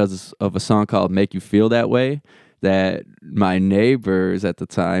Alicious because of a song called Make You Feel That Way that my neighbors at the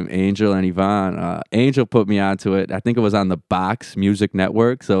time, Angel and Yvonne, Angel put me onto it. I think it was on the Box Music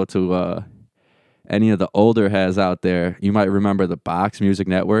Network. So to any of the older heads out there, you might remember the Box Music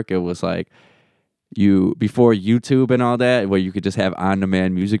Network. It was like before YouTube and all that, where you could just have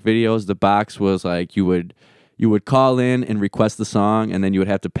on-demand music videos. The Box was like you would call in and request the song, and then you would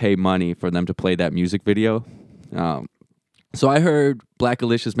have to pay money for them to play that music video. So I heard Black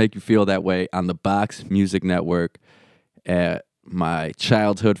Alicious Make You Feel That Way on the Box Music Network at my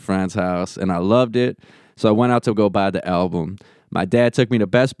childhood friend's house, and I loved it. So I went out to go buy the album. My dad took me to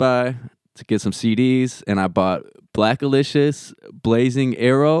Best Buy to get some CDs, and I bought Black Alicious, Blazing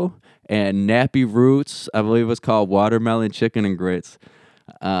Arrow, and Nappy Roots. I believe it was called Watermelon Chicken and Grits.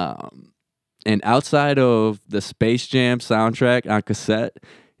 And outside of the Space Jam soundtrack on cassette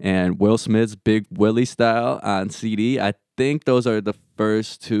and Will Smith's Big Willie Style on CD, I think those are the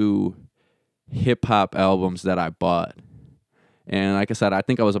first two hip-hop albums that I bought. And like I said, I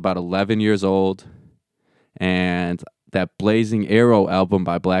think I was about 11 years old, and that Blazing Arrow album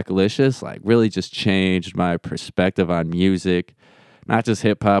by Black Alicious like really just changed my perspective on music, not just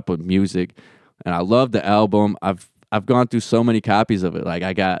hip-hop, but music. And I love the album. I've gone through so many copies of it. Like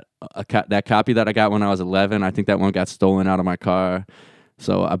I got that copy that I got when I was 11. I think that one got stolen out of my car.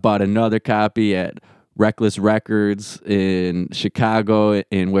 So I bought another copy at Reckless Records in Chicago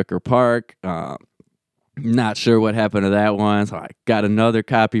in Wicker Park. Not sure what happened to that one. So I got another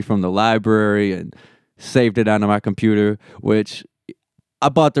copy from the library and saved it onto my computer, which I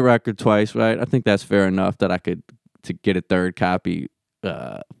bought the record twice, right? I think that's fair enough that I could to get a third copy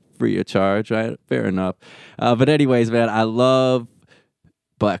free of charge, right? Fair enough. But anyways, man, I love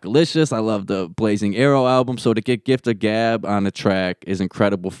Black Alicious. I love the Blazing Arrow album. So to get Gift of Gab on the track is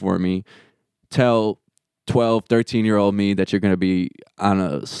incredible for me. Tell 12, 13-year-old me that you're going to be on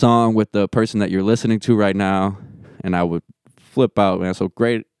a song with the person that you're listening to right now. And I would flip out, man. So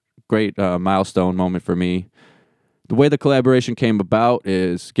great milestone moment for me. The way the collaboration came about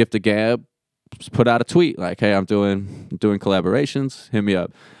is Gift of Gab put out a tweet like, hey, I'm doing collaborations. Hit me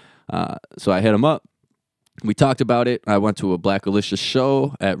up. So I hit him up. We talked about it. I went to a Black Alicious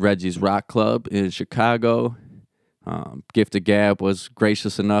show at Reggie's Rock Club in Chicago. Gift of Gab was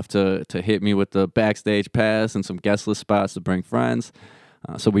gracious enough to hit me with the backstage pass and some guest list spots to bring friends.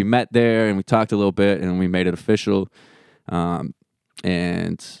 So we met there and we talked a little bit and we made it official. And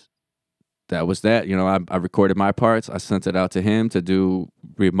that was that. You know, I recorded my parts. I sent it out to him to do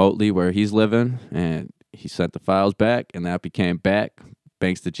remotely where he's living, and he sent the files back, and that became Back.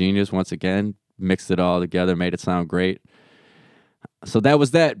 Banks the Genius once again mixed it all together, made it sound great. So that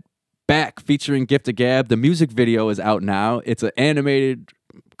was that. Back featuring Gift of Gab. The music video is out now. It's an animated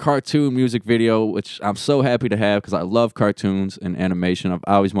cartoon music video, which I'm so happy to have because I love cartoons and animation. I've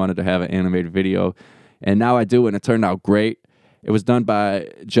always wanted to have an animated video, and now I do, and it turned out great. It was done by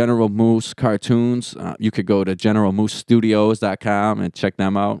General Moose Cartoons. You could go to generalmoosestudios.com and check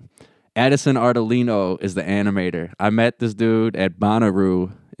them out. Addison Ardolino is the animator. I met this dude at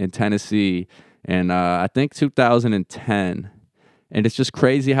Bonnaroo in Tennessee in, I think, 2010. And it's just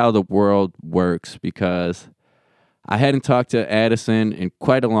crazy how the world works because I hadn't talked to Addison in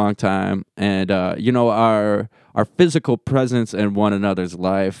quite a long time. And, you know, our physical presence in one another's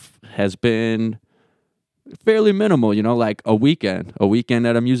life has been fairly minimal, you know, like a weekend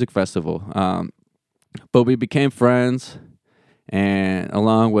at a music festival. But we became friends. And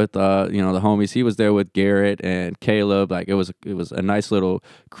along with, you know, the homies, he was there with Garrett and Caleb. Like it was a nice little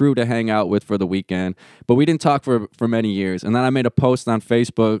crew to hang out with for the weekend. But we didn't talk for many years. And then I made a post on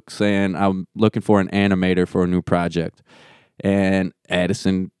Facebook saying I'm looking for an animator for a new project. And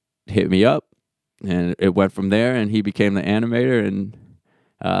Addison hit me up, and it went from there. And he became the animator. And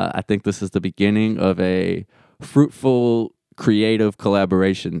I think this is the beginning of a fruitful, creative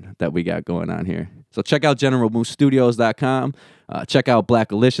collaboration that we got going on here. So check out generalmoosestudios.com. Check out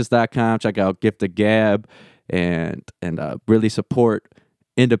blackalicious.com. Check out Gift of Gab, and really support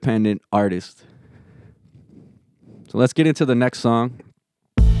independent artists. So let's get into the next song.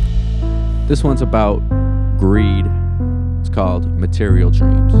 This one's about greed. It's called Material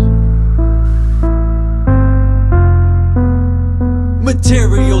Dreams.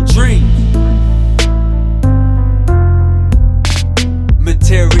 Material dreams.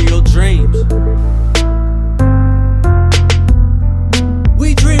 Material dreams.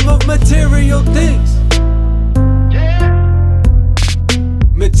 We dream of material things.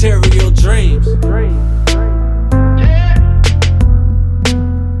 Material dreams.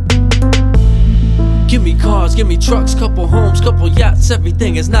 Give me cars, give me trucks, couple homes, couple yachts.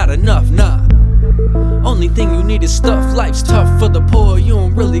 Everything is not enough, nah. Only thing you need is stuff. Life's tough for the poor, you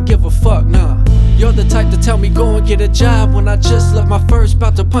don't really give a fuck, nah. You're the type to tell me go and get a job when I just left my first,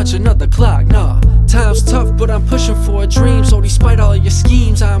 about to punch another clock, nah. Time's tough, but I'm pushing for a dream. So despite all your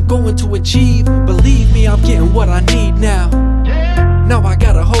schemes, I'm going to achieve. Believe me, I'm getting what I need now. Now I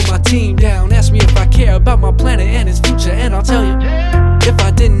gotta hold my team down. Ask me if I care about my planet and its future, and I'll tell you, if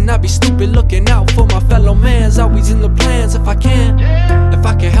I didn't, I'd be stupid looking out for my fellow mans. Always in the plans if I can. If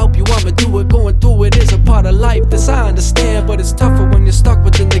I can help you, I'ma do it. Going through it is a part of life, this I understand. But it's tougher when you're stuck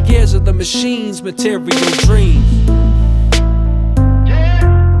within the gears of the machines. Material dreams.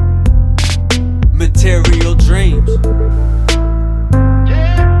 Material dreams.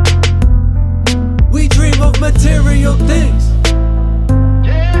 We dream of material things.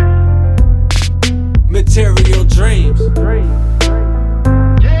 Material dreams.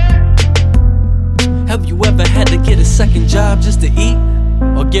 Have you ever had to get a second job just to eat?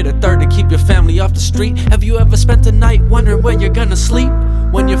 Or get a third to keep your family off the street? Have you ever spent the night wondering where you're gonna sleep?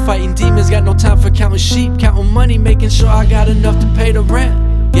 When you're fighting demons, got no time for counting sheep. Counting money, making sure I got enough to pay the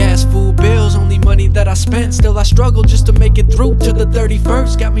rent. Gas, food, bills, only money that I spent. Still I struggle just to make it through to the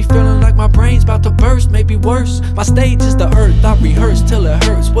 31st. Got me feeling like my brain's about to burst, maybe worse. My stage is the earth, I rehearse till it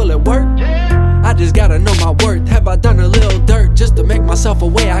hurts. Will it work? I just gotta know my worth. Have I done a little dirt just to make myself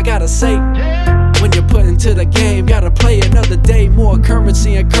away? I gotta say, when you're put into the game, gotta play another day. More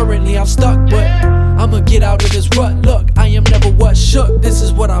currency, and currently I'm stuck, but I'ma get out of this rut. Look, I am never what shook. This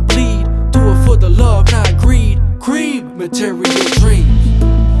is what I bleed. Do it for the love, not greed. Creed, material dreams.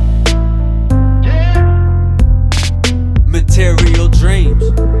 Material dreams.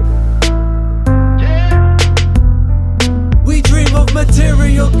 We dream of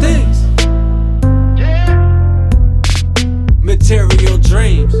material things. Material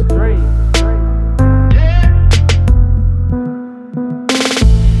dreams.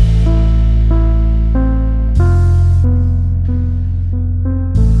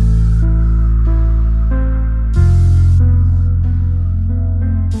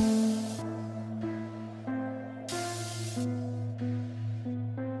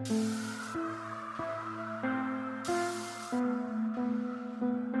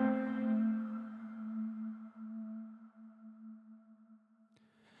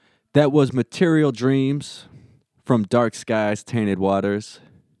 That was Material Dreams from Dark Skies, Tainted Waters.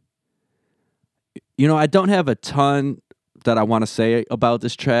 You know, I don't have a ton that I want to say about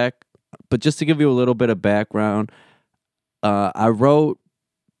this track, but just to give you a little bit of background,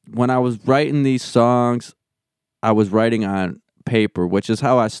 when I was writing these songs, I was writing on paper, which is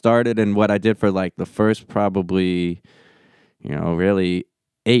how I started and what I did for like the first probably, really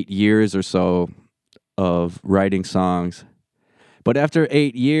 8 years or so of writing songs. But after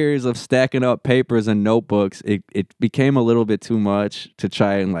 8 years of stacking up papers and notebooks, it became a little bit too much to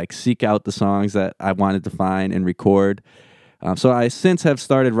try and like seek out the songs that I wanted to find and record. So I since have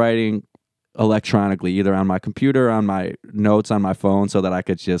started writing electronically, either on my computer, on my notes on my phone, so that I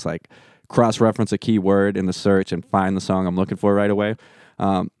could just like cross-reference a keyword in the search and find the song I'm looking for right away.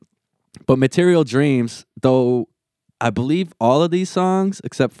 But Material Dreams, though I believe all of these songs,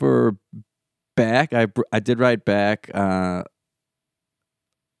 except for Back, I did write Back on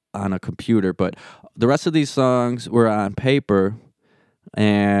a computer, but the rest of these songs were on paper,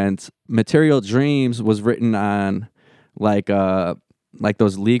 and Material Dreams was written on like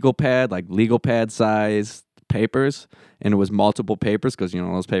those legal pad size papers, and it was multiple papers because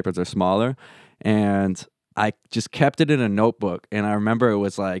those papers are smaller, and I just kept it in a notebook. And I remember it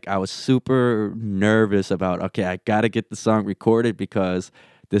was like I was super nervous about, okay, I got to get the song recorded because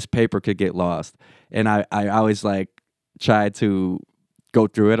this paper could get lost, and I always like tried to go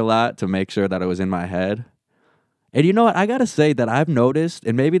through it a lot to make sure that it was in my head. And you know what? I gotta say that I've noticed,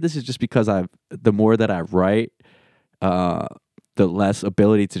 and maybe this is just because the more that I write, the less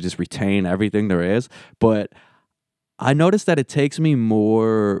ability to just retain everything there is. But I noticed that it takes me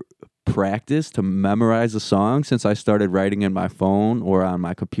more practice to memorize a song since I started writing in my phone or on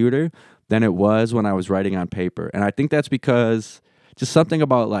my computer than it was when I was writing on paper. And I think that's because just something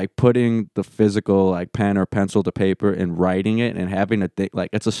about like putting the physical like pen or pencil to paper and writing it and having to think, like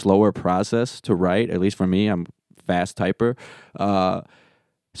it's a slower process to write. At least for me, I'm a fast typer.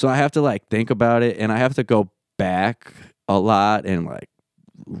 So I have to like think about it, and I have to go back a lot and like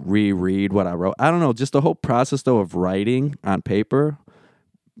reread what I wrote. I don't know, just the whole process though of writing on paper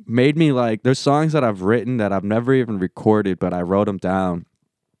made me like, there's songs that I've written that I've never even recorded, but I wrote them down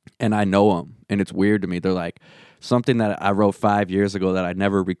and I know them, and it's weird to me. They're like something that I wrote 5 years ago that I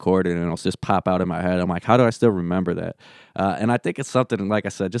never recorded, and it'll just pop out in my head. I'm like, how do I still remember that? And I think it's something, like I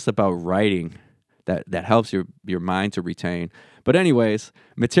said, just about writing that helps your mind to retain. But anyways,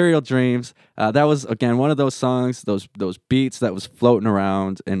 Material Dreams, that was, again, one of those songs, those beats that was floating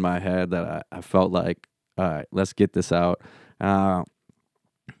around in my head that I felt like, all right, let's get this out.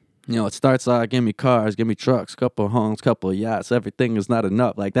 It starts out, give me cars, give me trucks, couple of homes, couple of yachts, everything is not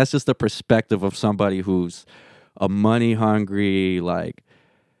enough. Like, that's just the perspective of somebody who's a money hungry, like,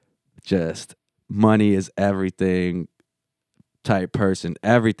 just money is everything type person.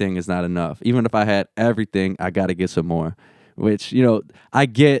 Everything is not enough. Even if I had everything, I got to get some more. Which, I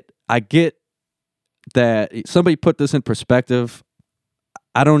get that somebody put this in perspective.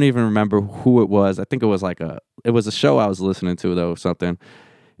 I don't even remember who it was. I think it was it was a show I was listening to though, something.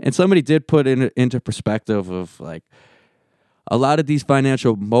 And somebody did put it into perspective of like, a lot of these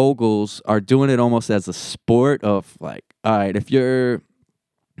financial moguls are doing it almost as a sport of like, all right, if you're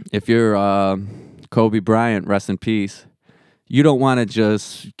Kobe Bryant, rest in peace, you don't want to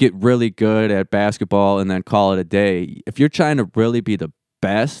just get really good at basketball and then call it a day. If you're trying to really be the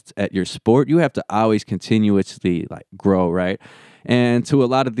best at your sport, you have to always continuously like grow, right? And to a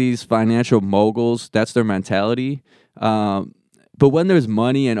lot of these financial moguls, that's their mentality. But when there's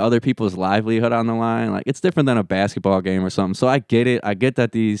money and other people's livelihood on the line, like, it's different than a basketball game or something. So I get it. I get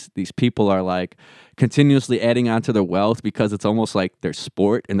that these people are like continuously adding on to their wealth because it's almost like their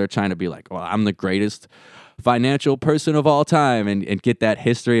sport, and they're trying to be like, well, I'm the greatest financial person of all time, and get that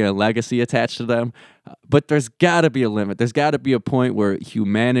history and legacy attached to them. But there's got to be a limit. There's got to be a point where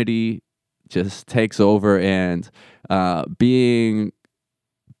humanity just takes over, and being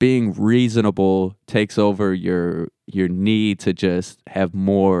reasonable takes over your need to just have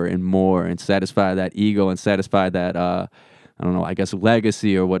more and more and satisfy that ego and satisfy that, I don't know, I guess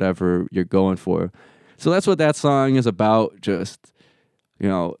legacy or whatever you're going for. So that's what that song is about. Just,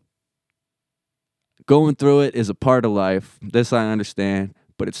 going through it is a part of life. This I understand.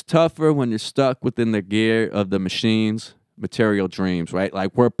 But it's tougher when you're stuck within the gear of the machine's material dreams, right?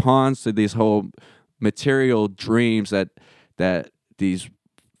 Like, we're pawns to these whole material dreams that these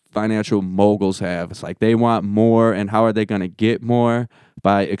financial moguls have. It's like they want more, and how are they going to get more?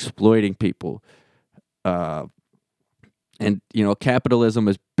 By exploiting people. And capitalism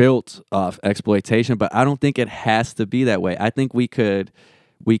is built off exploitation, but I don't think it has to be that way. I think we could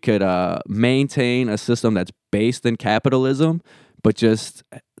maintain a system that's based in capitalism, but just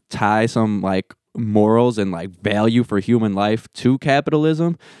tie some like morals and like value for human life to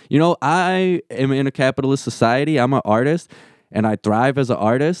capitalism. You know, I am in a capitalist society. I'm an artist and I thrive as an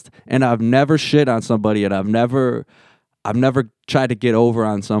artist, and I've never shit on somebody, and I've never tried to get over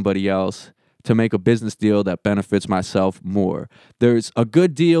on somebody else to make a business deal that benefits myself more. There's a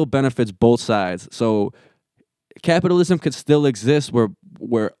good deal benefits both sides. So capitalism could still exist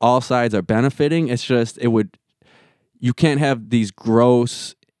where all sides are benefiting. It's just you can't have these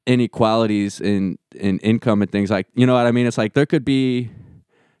gross inequalities in income and things like, you know what I mean? It's like there could be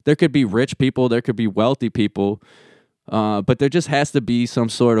rich people, there could be wealthy people, but there just has to be some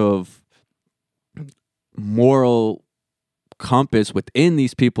sort of moral compass within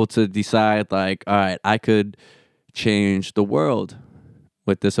these people to decide like, all right, I could change the world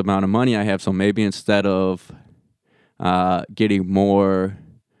with this amount of money I have. So maybe instead of getting more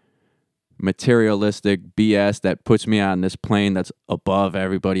materialistic BS that puts me on this plane that's above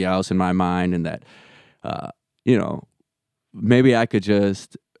everybody else in my mind, and that, you know, maybe I could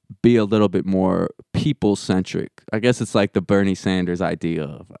just be a little bit more people-centric. I guess it's like the Bernie Sanders idea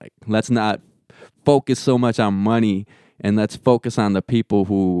of like, let's not focus so much on money and let's focus on the people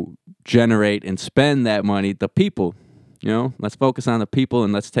who generate and spend that money, the people, you know, let's focus on the people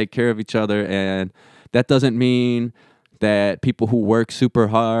and let's take care of each other. And that doesn't mean that people who work super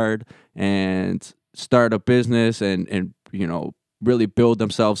hard and start a business and you know, really build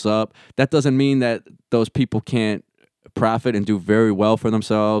themselves up, that doesn't mean that those people can't profit and do very well for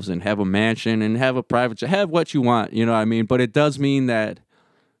themselves and have a mansion and have a private jet, have what you want, you know what I mean? But it does mean that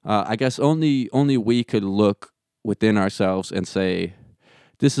I guess only we could look within ourselves and say,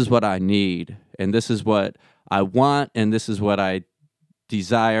 this is what I need, and this is what I want, and this is what I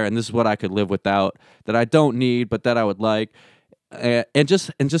desire, and this is what I could live without, that I don't need but that I would like, and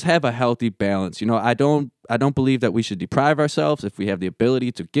just have a healthy balance. You know, I don't believe that we should deprive ourselves if we have the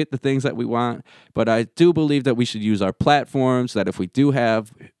ability to get the things that we want, but I do believe that we should use our platforms, that if we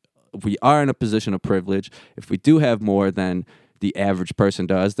are in a position of privilege, if we do have more than the average person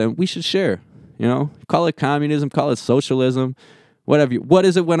does, then we should share. You know, call it communism, call it socialism, whatever. What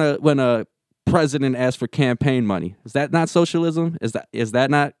is it when a president asks for campaign money? Is that not socialism? Is that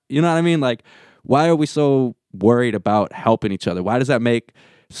not, you know what I mean? Like, why are we so worried about helping each other? Why does that make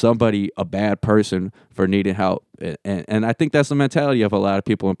somebody a bad person for needing help? And I think that's the mentality of a lot of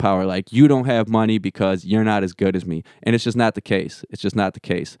people in power. Like, you don't have money because you're not as good as me. And it's just not the case. It's just not the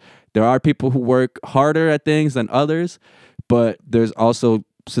case. There are people who work harder at things than others, but there's also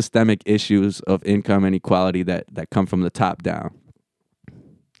systemic issues of income inequality that come from the top down.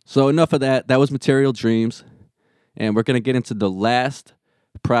 So enough of that. That was Material Dreams. And we're going to get into the last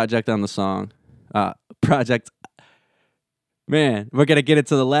project on the song. We're going to get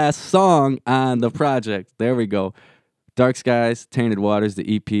into the last song on the project. There we go. Dark Skies, Tainted Waters,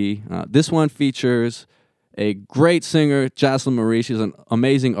 the EP. This one features a great singer, Jocelyn Marie. She's an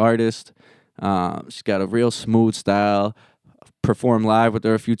amazing artist. She's got a real smooth style. Performed live with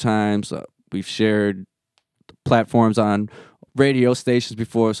her a few times. We've shared platforms on radio stations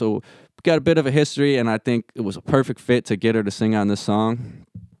before, so we got a bit of a history, and I think it was a perfect fit to get her to sing on this song.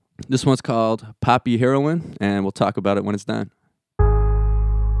 This one's called Poppy Heroine, and we'll talk about it when it's done.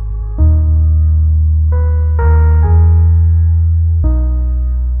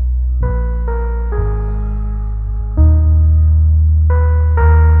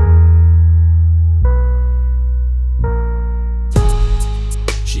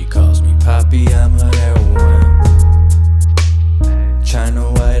 Poppy, I'm her heroine.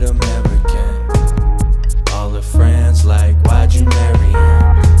 China white American. All her friends like, why'd you marry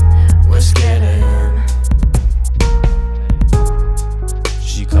him? We're scared of him.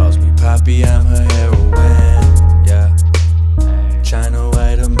 She calls me Poppy, I'm her heroine. Yeah. China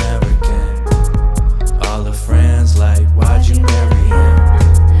white American. All her friends like, why'd you marry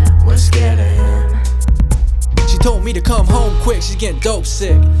him? We're scared of him. She told me to come home quick, she's getting dope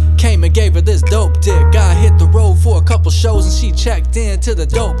sick. Came and gave her this dope dick. I hit the road for a couple shows and she checked in to the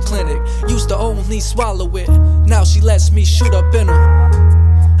dope clinic. Used to only swallow it, now she lets me shoot up in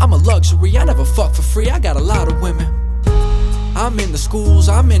her. I'm a luxury, I never fuck for free, I got a lot of women. I'm in the schools,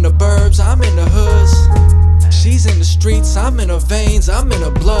 I'm in the burbs, I'm in the hoods. She's in the streets, I'm in her veins, I'm in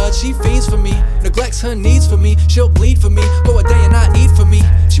her blood. She fiends for me, neglects her needs for me. She'll bleed for me, go a day and not eat for me.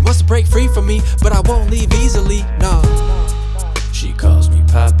 She wants to break free from me, but I won't leave easily, nah. She calls me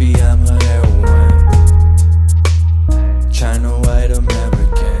Poppy, I'm her heroine. China white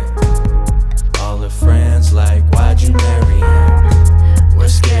American. All her friends like, why'd you marry him? We're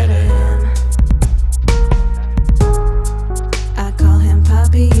scared of him. I call him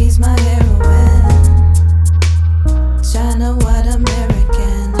Poppy, he's my heroine. China white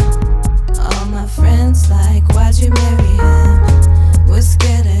American.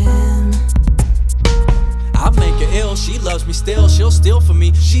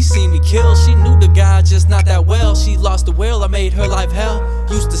 made her life hell.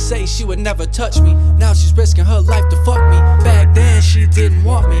 Used to say she would never touch me. Now she's risking her life to fuck me. Back then she didn't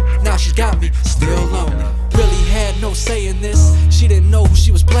want me. Now she got me, still lonely. Really had no say in this. She didn't know who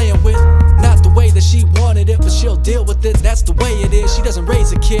she was playing with. Not the way that she wanted it, but she'll deal with it. That's the way it is. She doesn't raise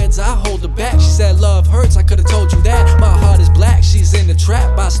her kids, I hold her back. She said love hurts, I could've told you that. My heart is black, she's in the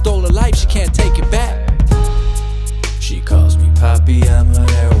trap. I stole her life, she can't take it back. She calls me Poppy, I'm her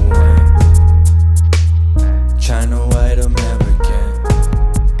heroine. China white American.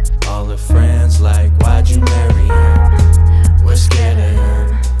 All her friends like, why'd you marry him? We're scared of him.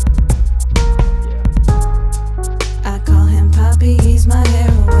 I call him Poppy, he's my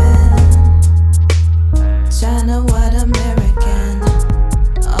heroine. China white American.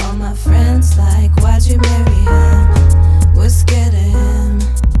 All my friends like, why'd you marry him? We're scared of him.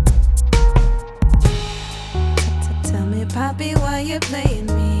 Tell me, Poppy, why you playing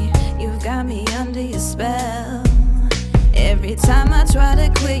me? You've got me under your spell. Every time I try to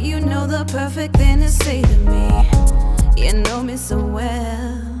quit, you know the perfect thing to say to me. You know me so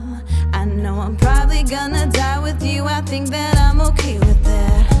well. I know I'm probably gonna die with you. I think that I'm okay with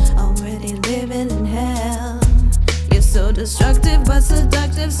that. Already living in hell. You're so destructive but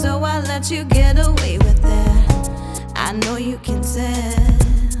seductive, so I let you get away with that. I know you can tell.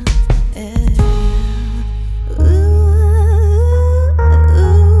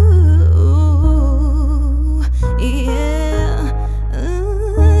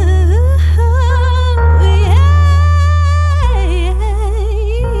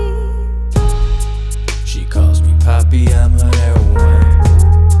 She calls me Poppy, I'm her heroine.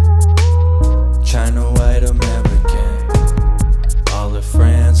 China white American. All her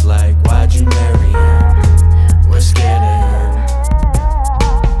friends like, why'd you marry him? We're scared of him.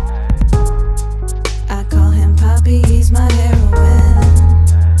 I call him Poppy, he's my heroine.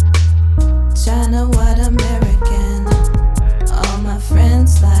 China white American. All my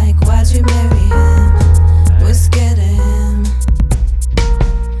friends like, why'd you marry him? We're scared of him.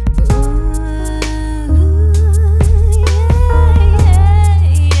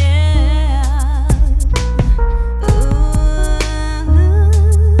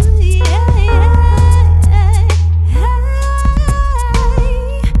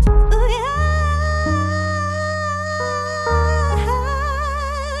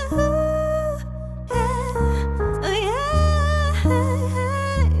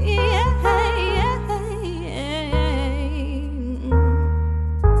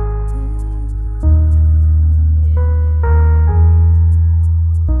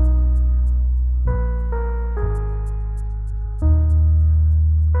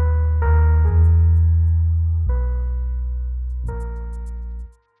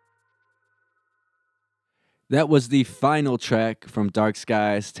 That was the final track from Dark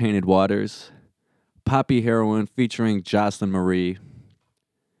Skies, Tainted Waters, Poppy Heroine featuring Jocelyn Marie.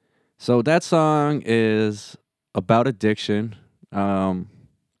 So that song is about addiction. I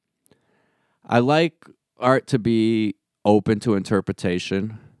like art to be open to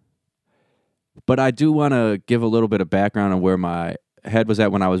interpretation, but I do want to give a little bit of background on where my head was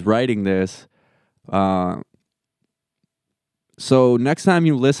at when I was writing this. So next time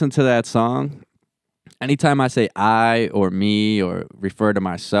you listen to that song, anytime I say I or me or refer to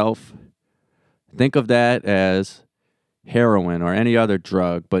myself, think of that as heroin or any other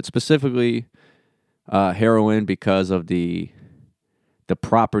drug, but specifically heroin because of the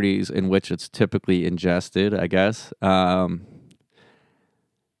properties in which it's typically ingested, I guess. And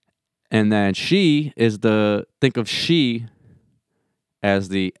then she is think of she as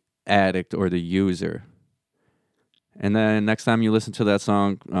the addict or the user. And then next time you listen to that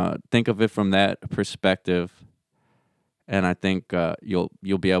song, think of it from that perspective, and I think you'll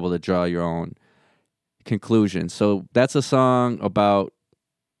be able to draw your own conclusion. So that's a song about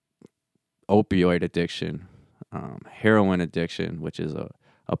opioid addiction, heroin addiction, which is a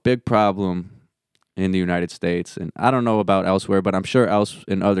big problem in the United States, and I don't know about elsewhere, but I'm sure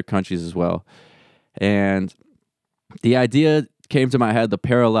in other countries as well. And the idea came to my head, the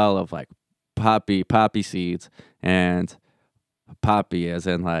parallel of like poppy seeds, and Poppy as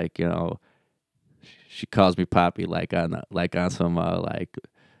in like, you know, she calls me Poppy like on some like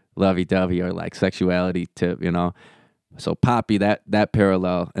lovey-dovey or like sexuality tip, you know. So Poppy, that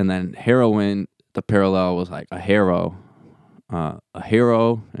parallel, and then heroin, the parallel was like a hero and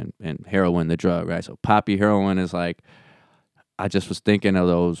heroin, the drug, right? So Poppy heroin is like, I just was thinking of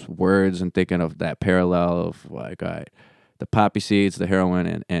those words and thinking of that parallel of like, all right, the poppy seeds, the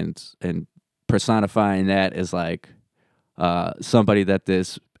heroin, and personifying that is like somebody that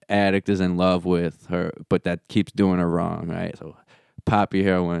this addict is in love with her, but that keeps doing her wrong, right? So Poppy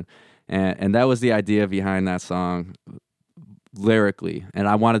heroin, and that was the idea behind that song. lyrically, and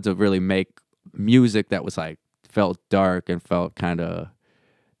I wanted to really make music that was like felt dark and felt kind of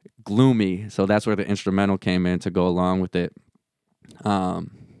gloomy. So that's where the instrumental came in to go along with it. And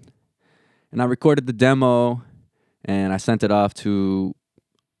I recorded the demo, and I sent it off to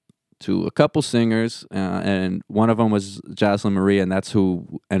a couple singers, and one of them was Jocelyn Marie, and that's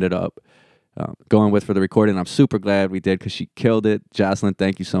who ended up going with for the recording. I'm super glad we did because she killed it. Jocelyn,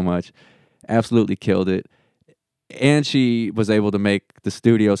 thank you so much. Absolutely killed it. And she was able to make the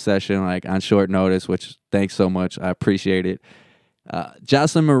studio session like on short notice, which thanks so much. I appreciate it.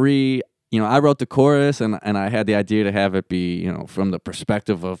 Jocelyn Marie, I wrote the chorus, and I had the idea to have it be, from the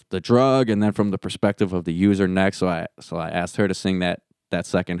perspective of the drug and then from the perspective of the user next. So I asked her to sing that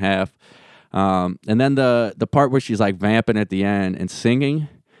second half. And then the part where she's like vamping at the end and singing,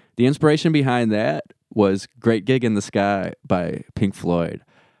 the inspiration behind that was Great Gig in the Sky by Pink Floyd.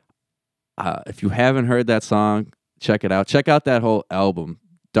 If you haven't heard that song, check it out. Check out that whole album,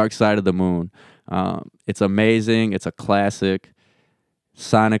 Dark Side of the Moon. It's amazing. It's a classic.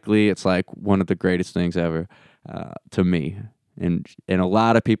 Sonically, it's like one of the greatest things ever to me. And a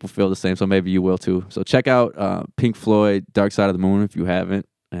lot of people feel the same, so maybe you will too. So check out Pink Floyd, Dark Side of the Moon if you haven't.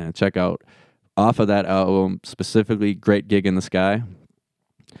 And check out off of that album, specifically Great Gig in the Sky.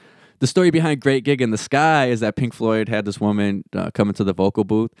 The story behind Great Gig in the Sky is that Pink Floyd had this woman come into the vocal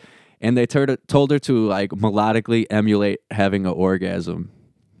booth, and they told her to like melodically emulate having an orgasm.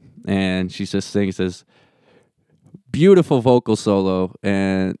 And she just sings this beautiful vocal solo.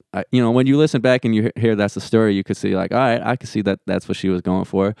 And, when you listen back and you hear that's the story, you could see like, all right, I could see that that's what she was going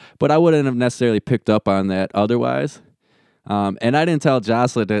for. But I wouldn't have necessarily picked up on that otherwise. And I didn't tell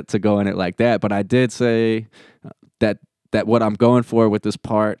Jocelyn to go in it like that, but I did say that what I'm going for with this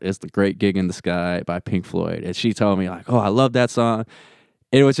part is the Great Gig in the Sky by Pink Floyd. And she told me like, oh, I love that song.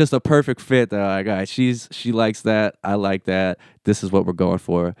 It was just a perfect fit. That like, all right, she likes that. I like that. This is what we're going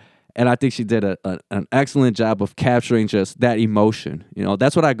for. And I think she did an excellent job of capturing just that emotion.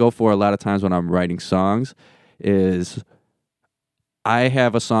 That's what I go for a lot of times when I'm writing songs is I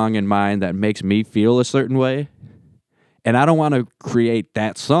have a song in mind that makes me feel a certain way. And I don't want to create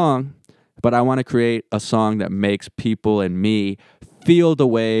that song, but I want to create a song that makes people and me feel the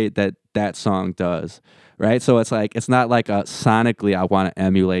way that song does. Right? So it's like, it's not like sonically I want to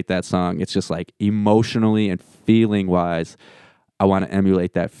emulate that song. It's just like emotionally and feeling wise, I want to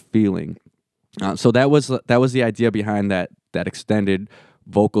emulate that feeling. So that was the idea behind that extended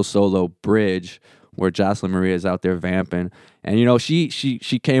vocal solo bridge where Jocelyn Marie is out there vamping. And she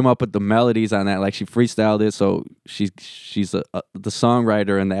came up with the melodies on that, like she freestyled it. So she's the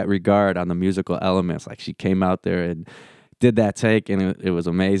songwriter in that regard on the musical elements. Like she came out there and did that take, and it was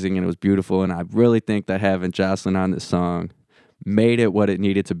amazing and it was beautiful. And I really think that having Jocelyn on this song made it what it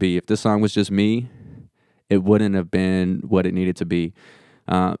needed to be. If this song was just me, it wouldn't have been what it needed to be.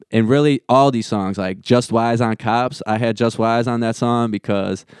 And really, all these songs, like Just Wise on Cops, I had Just Wise on that song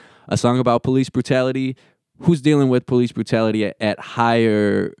because a song about police brutality, who's dealing with police brutality at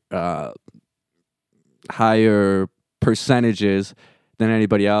higher percentages than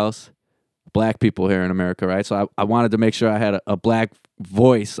anybody else? Black people here in America, right? So I wanted to make sure I had a black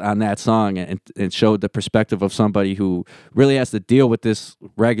voice on that song and showed the perspective of somebody who really has to deal with this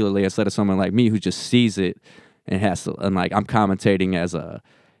regularly instead of someone like me who just sees it and has to, and like I'm commentating as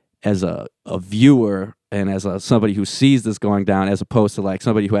a viewer and as somebody who sees this going down as opposed to like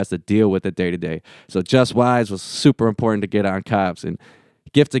somebody who has to deal with it day to day. So Just Wise was super important to get on Cops, and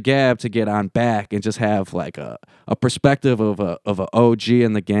Gift of Gab to get on Back and just have like a perspective of a OG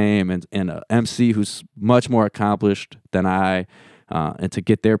in the game and a MC who's much more accomplished than I, and to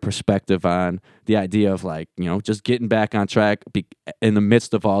get their perspective on the idea of like, just getting back on track in the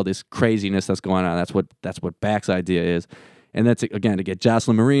midst of all this craziness that's going on. That's what Back's idea is. And then to get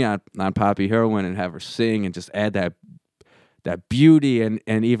Jocelyn Marie on Poppy Heroin and have her sing and just add that beauty and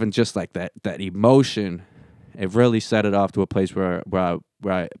even just like that emotion. It really set it off to a place where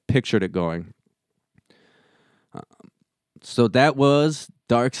I pictured it going. So that was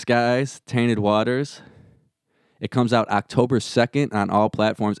Dark Skies, Tainted Waters. It comes out October 2nd on all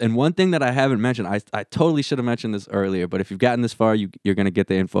platforms. And one thing that I haven't mentioned, I totally should have mentioned this earlier, but if you've gotten this far, you're going to get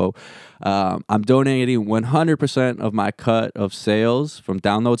the info. I'm donating 100% of my cut of sales from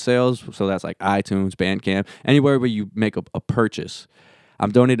download sales. So that's like iTunes, Bandcamp, anywhere where you make a purchase.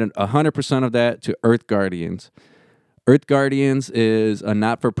 I'm donating 100% of that to Earth Guardians. Earth Guardians is a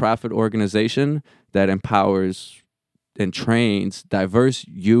not-for-profit organization that empowers and trains diverse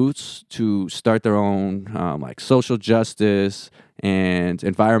youths to start their own like social justice and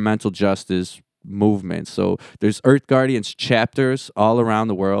environmental justice movements. So there's Earth Guardians chapters all around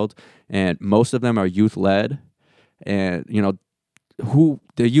the world, and most of them are youth-led. And, you know,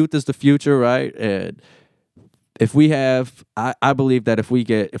 the youth is the future, right? And if we have, I believe that if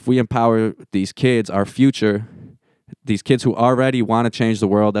we empower these kids, our future, these kids who already want to change the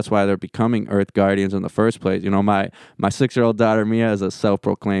world, that's why they're becoming Earth Guardians in the first place. You know, my 6-year-old daughter, Mia, is a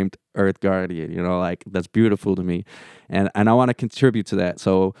self-proclaimed Earth Guardian, you know, like, that's beautiful to me. And I want to contribute to that.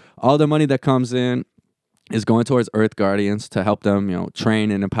 So all the money that comes in is going towards Earth Guardians to help them, you know,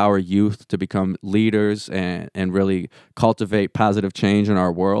 train and empower youth to become leaders and really cultivate positive change in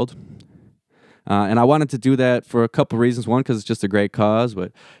our world. And I wanted to do that for a couple reasons. One, because it's just a great cause.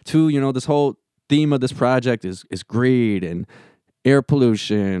 But two, you know, this whole theme of this project is greed and air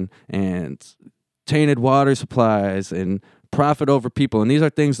pollution and tainted water supplies and profit over people. And these are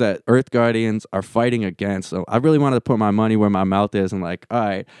things that Earth Guardians are fighting against. So I really wanted to put my money where my mouth is and like, all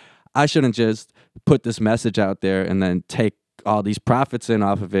right, I shouldn't just put this message out there and then take all these profits in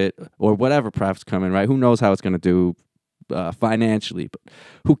off of it, or whatever profits come in, right? Who knows how it's going to do financially, but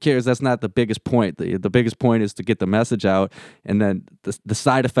who cares? That's not the biggest point. The biggest point is to get the message out, and then the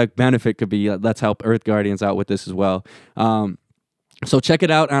side effect benefit could be let's help Earth Guardians out with this as well. So check it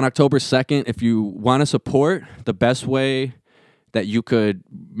out on October 2nd. If you want to support, the best way that you could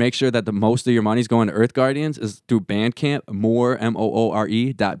make sure that the most of your money is going to Earth Guardians is through Bandcamp,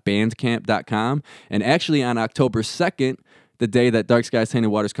 more.bandcamp.com. And actually on October 2nd, the day that Dark Skies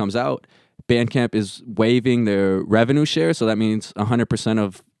Tainted Waters comes out, Bandcamp is waiving their revenue share, so that means 100%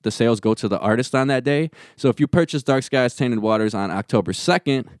 of the sales go to the artist on that day. So if you purchase Dark Skies Tainted Waters on October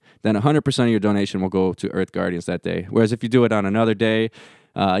 2nd, then 100% of your donation will go to Earth Guardians that day. Whereas if you do it on another day,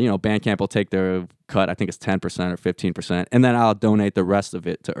 you know, Bandcamp will take their cut, I think it's 10% or 15%, and then I'll donate the rest of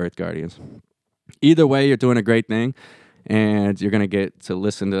it to Earth Guardians. Either way, you're doing a great thing, and you're going to get to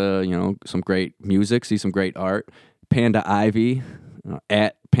listen to, you know, some great music, see some great art. Panda Ivy,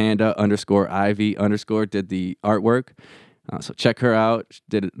 at Panda_Ivy_ did the artwork. So check her out. She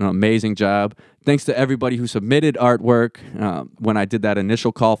did an amazing job. Thanks to everybody who submitted artwork when I did that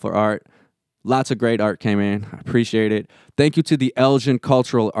initial call for art. Lots of great art came in. I appreciate it. Thank you to the Elgin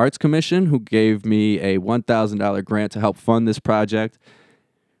Cultural Arts Commission, who gave me a $1,000 grant to help fund this project.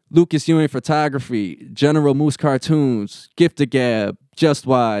 Lucas Ewing Photography, General Moose Cartoons, Gift of Gab, Just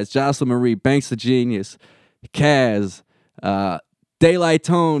Wise, Jocelyn Marie, Banks the Genius, Kaz, Daylight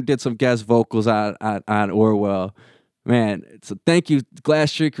Tone did some guest vocals on Orwell. Man, so thank you,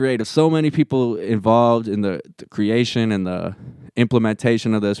 Glass Tree Creative. So many people involved in the creation and the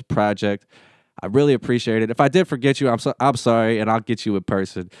implementation of this project. I really appreciate it. If I did forget you, I'm sorry, and I'll get you in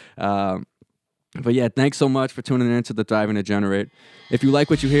person. But yeah, thanks so much for tuning in to The Thriving Degenerate. If you like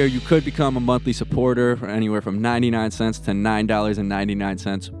what you hear, you could become a monthly supporter for anywhere from 99 cents to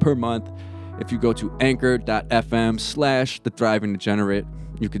 $9.99 per month. If you go to anchor.fm/The Thriving Degenerate,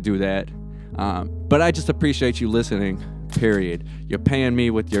 you could do that. But I just appreciate you listening, period. You're paying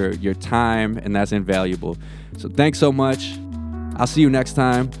me with your time, and that's invaluable. So thanks so much. I'll see you next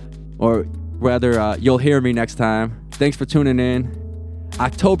time, or rather, you'll hear me next time. Thanks for tuning in.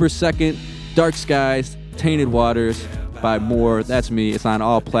 October 2nd, Dark Skies, Tainted Waters by More. That's me. It's on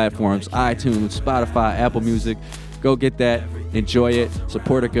all platforms, iTunes, Spotify, Apple Music. Go get that. Enjoy it.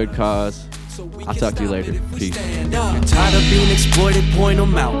 Support a good cause. I'll talk to you later. Peace. Tired of being exploited, point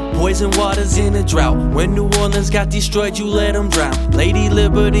them out. Poison waters in a drought. When New Orleans got destroyed, you let them drown. Lady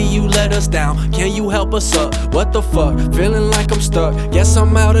Liberty, you let us down. Can you help us up? What the fuck? Feeling like I'm stuck. Guess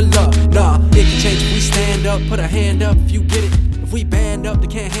I'm out of luck. Nah, it can change if we stand up. Put a hand up if you get it. If we band up, they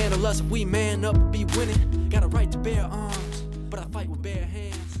can't handle us. If we man up, be winning. Got a right to bear arms, but I fight with bare hands.